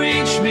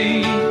reach me?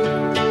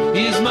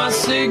 Is my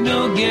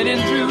signal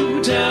getting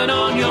through? Turn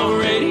on your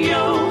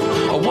radio.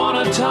 I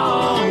wanna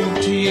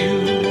talk to you.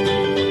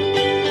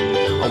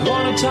 I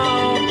wanna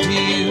talk to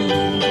you.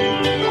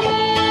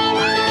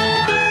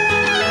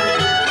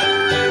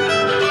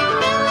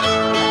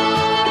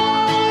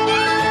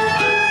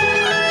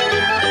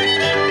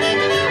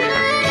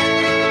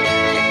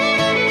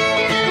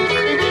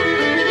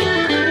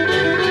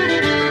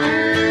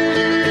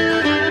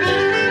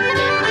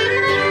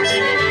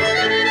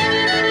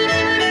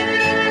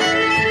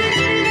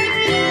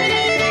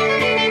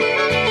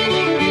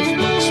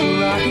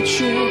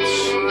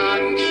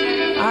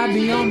 I'd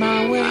be on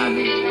my way.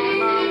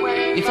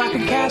 If I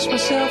could cast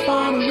myself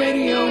on a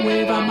radio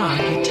wave, I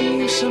might get to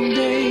you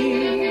someday.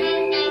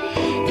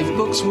 If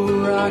books were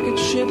rocket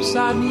ships,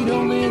 I'd need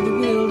only the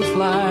will to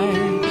fly.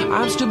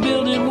 I'm still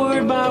building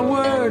word by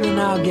word, and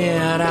I'll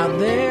get out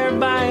there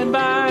by and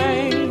by.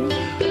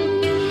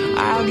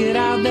 I'll get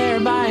out there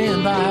by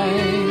and by.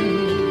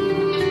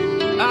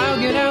 I'll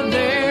get out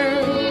there.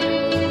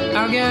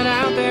 I'll get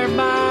out there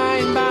by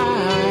and by.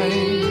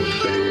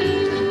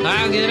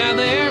 I'll get out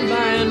there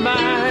by and by.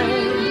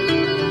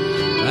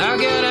 I'll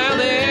get out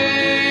there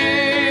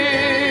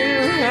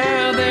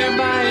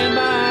by and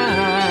by.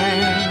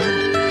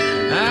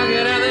 I'll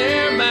get out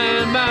there by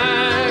and by.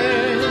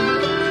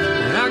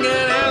 I'll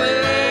get out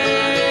there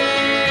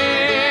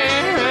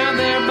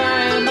by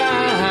and by.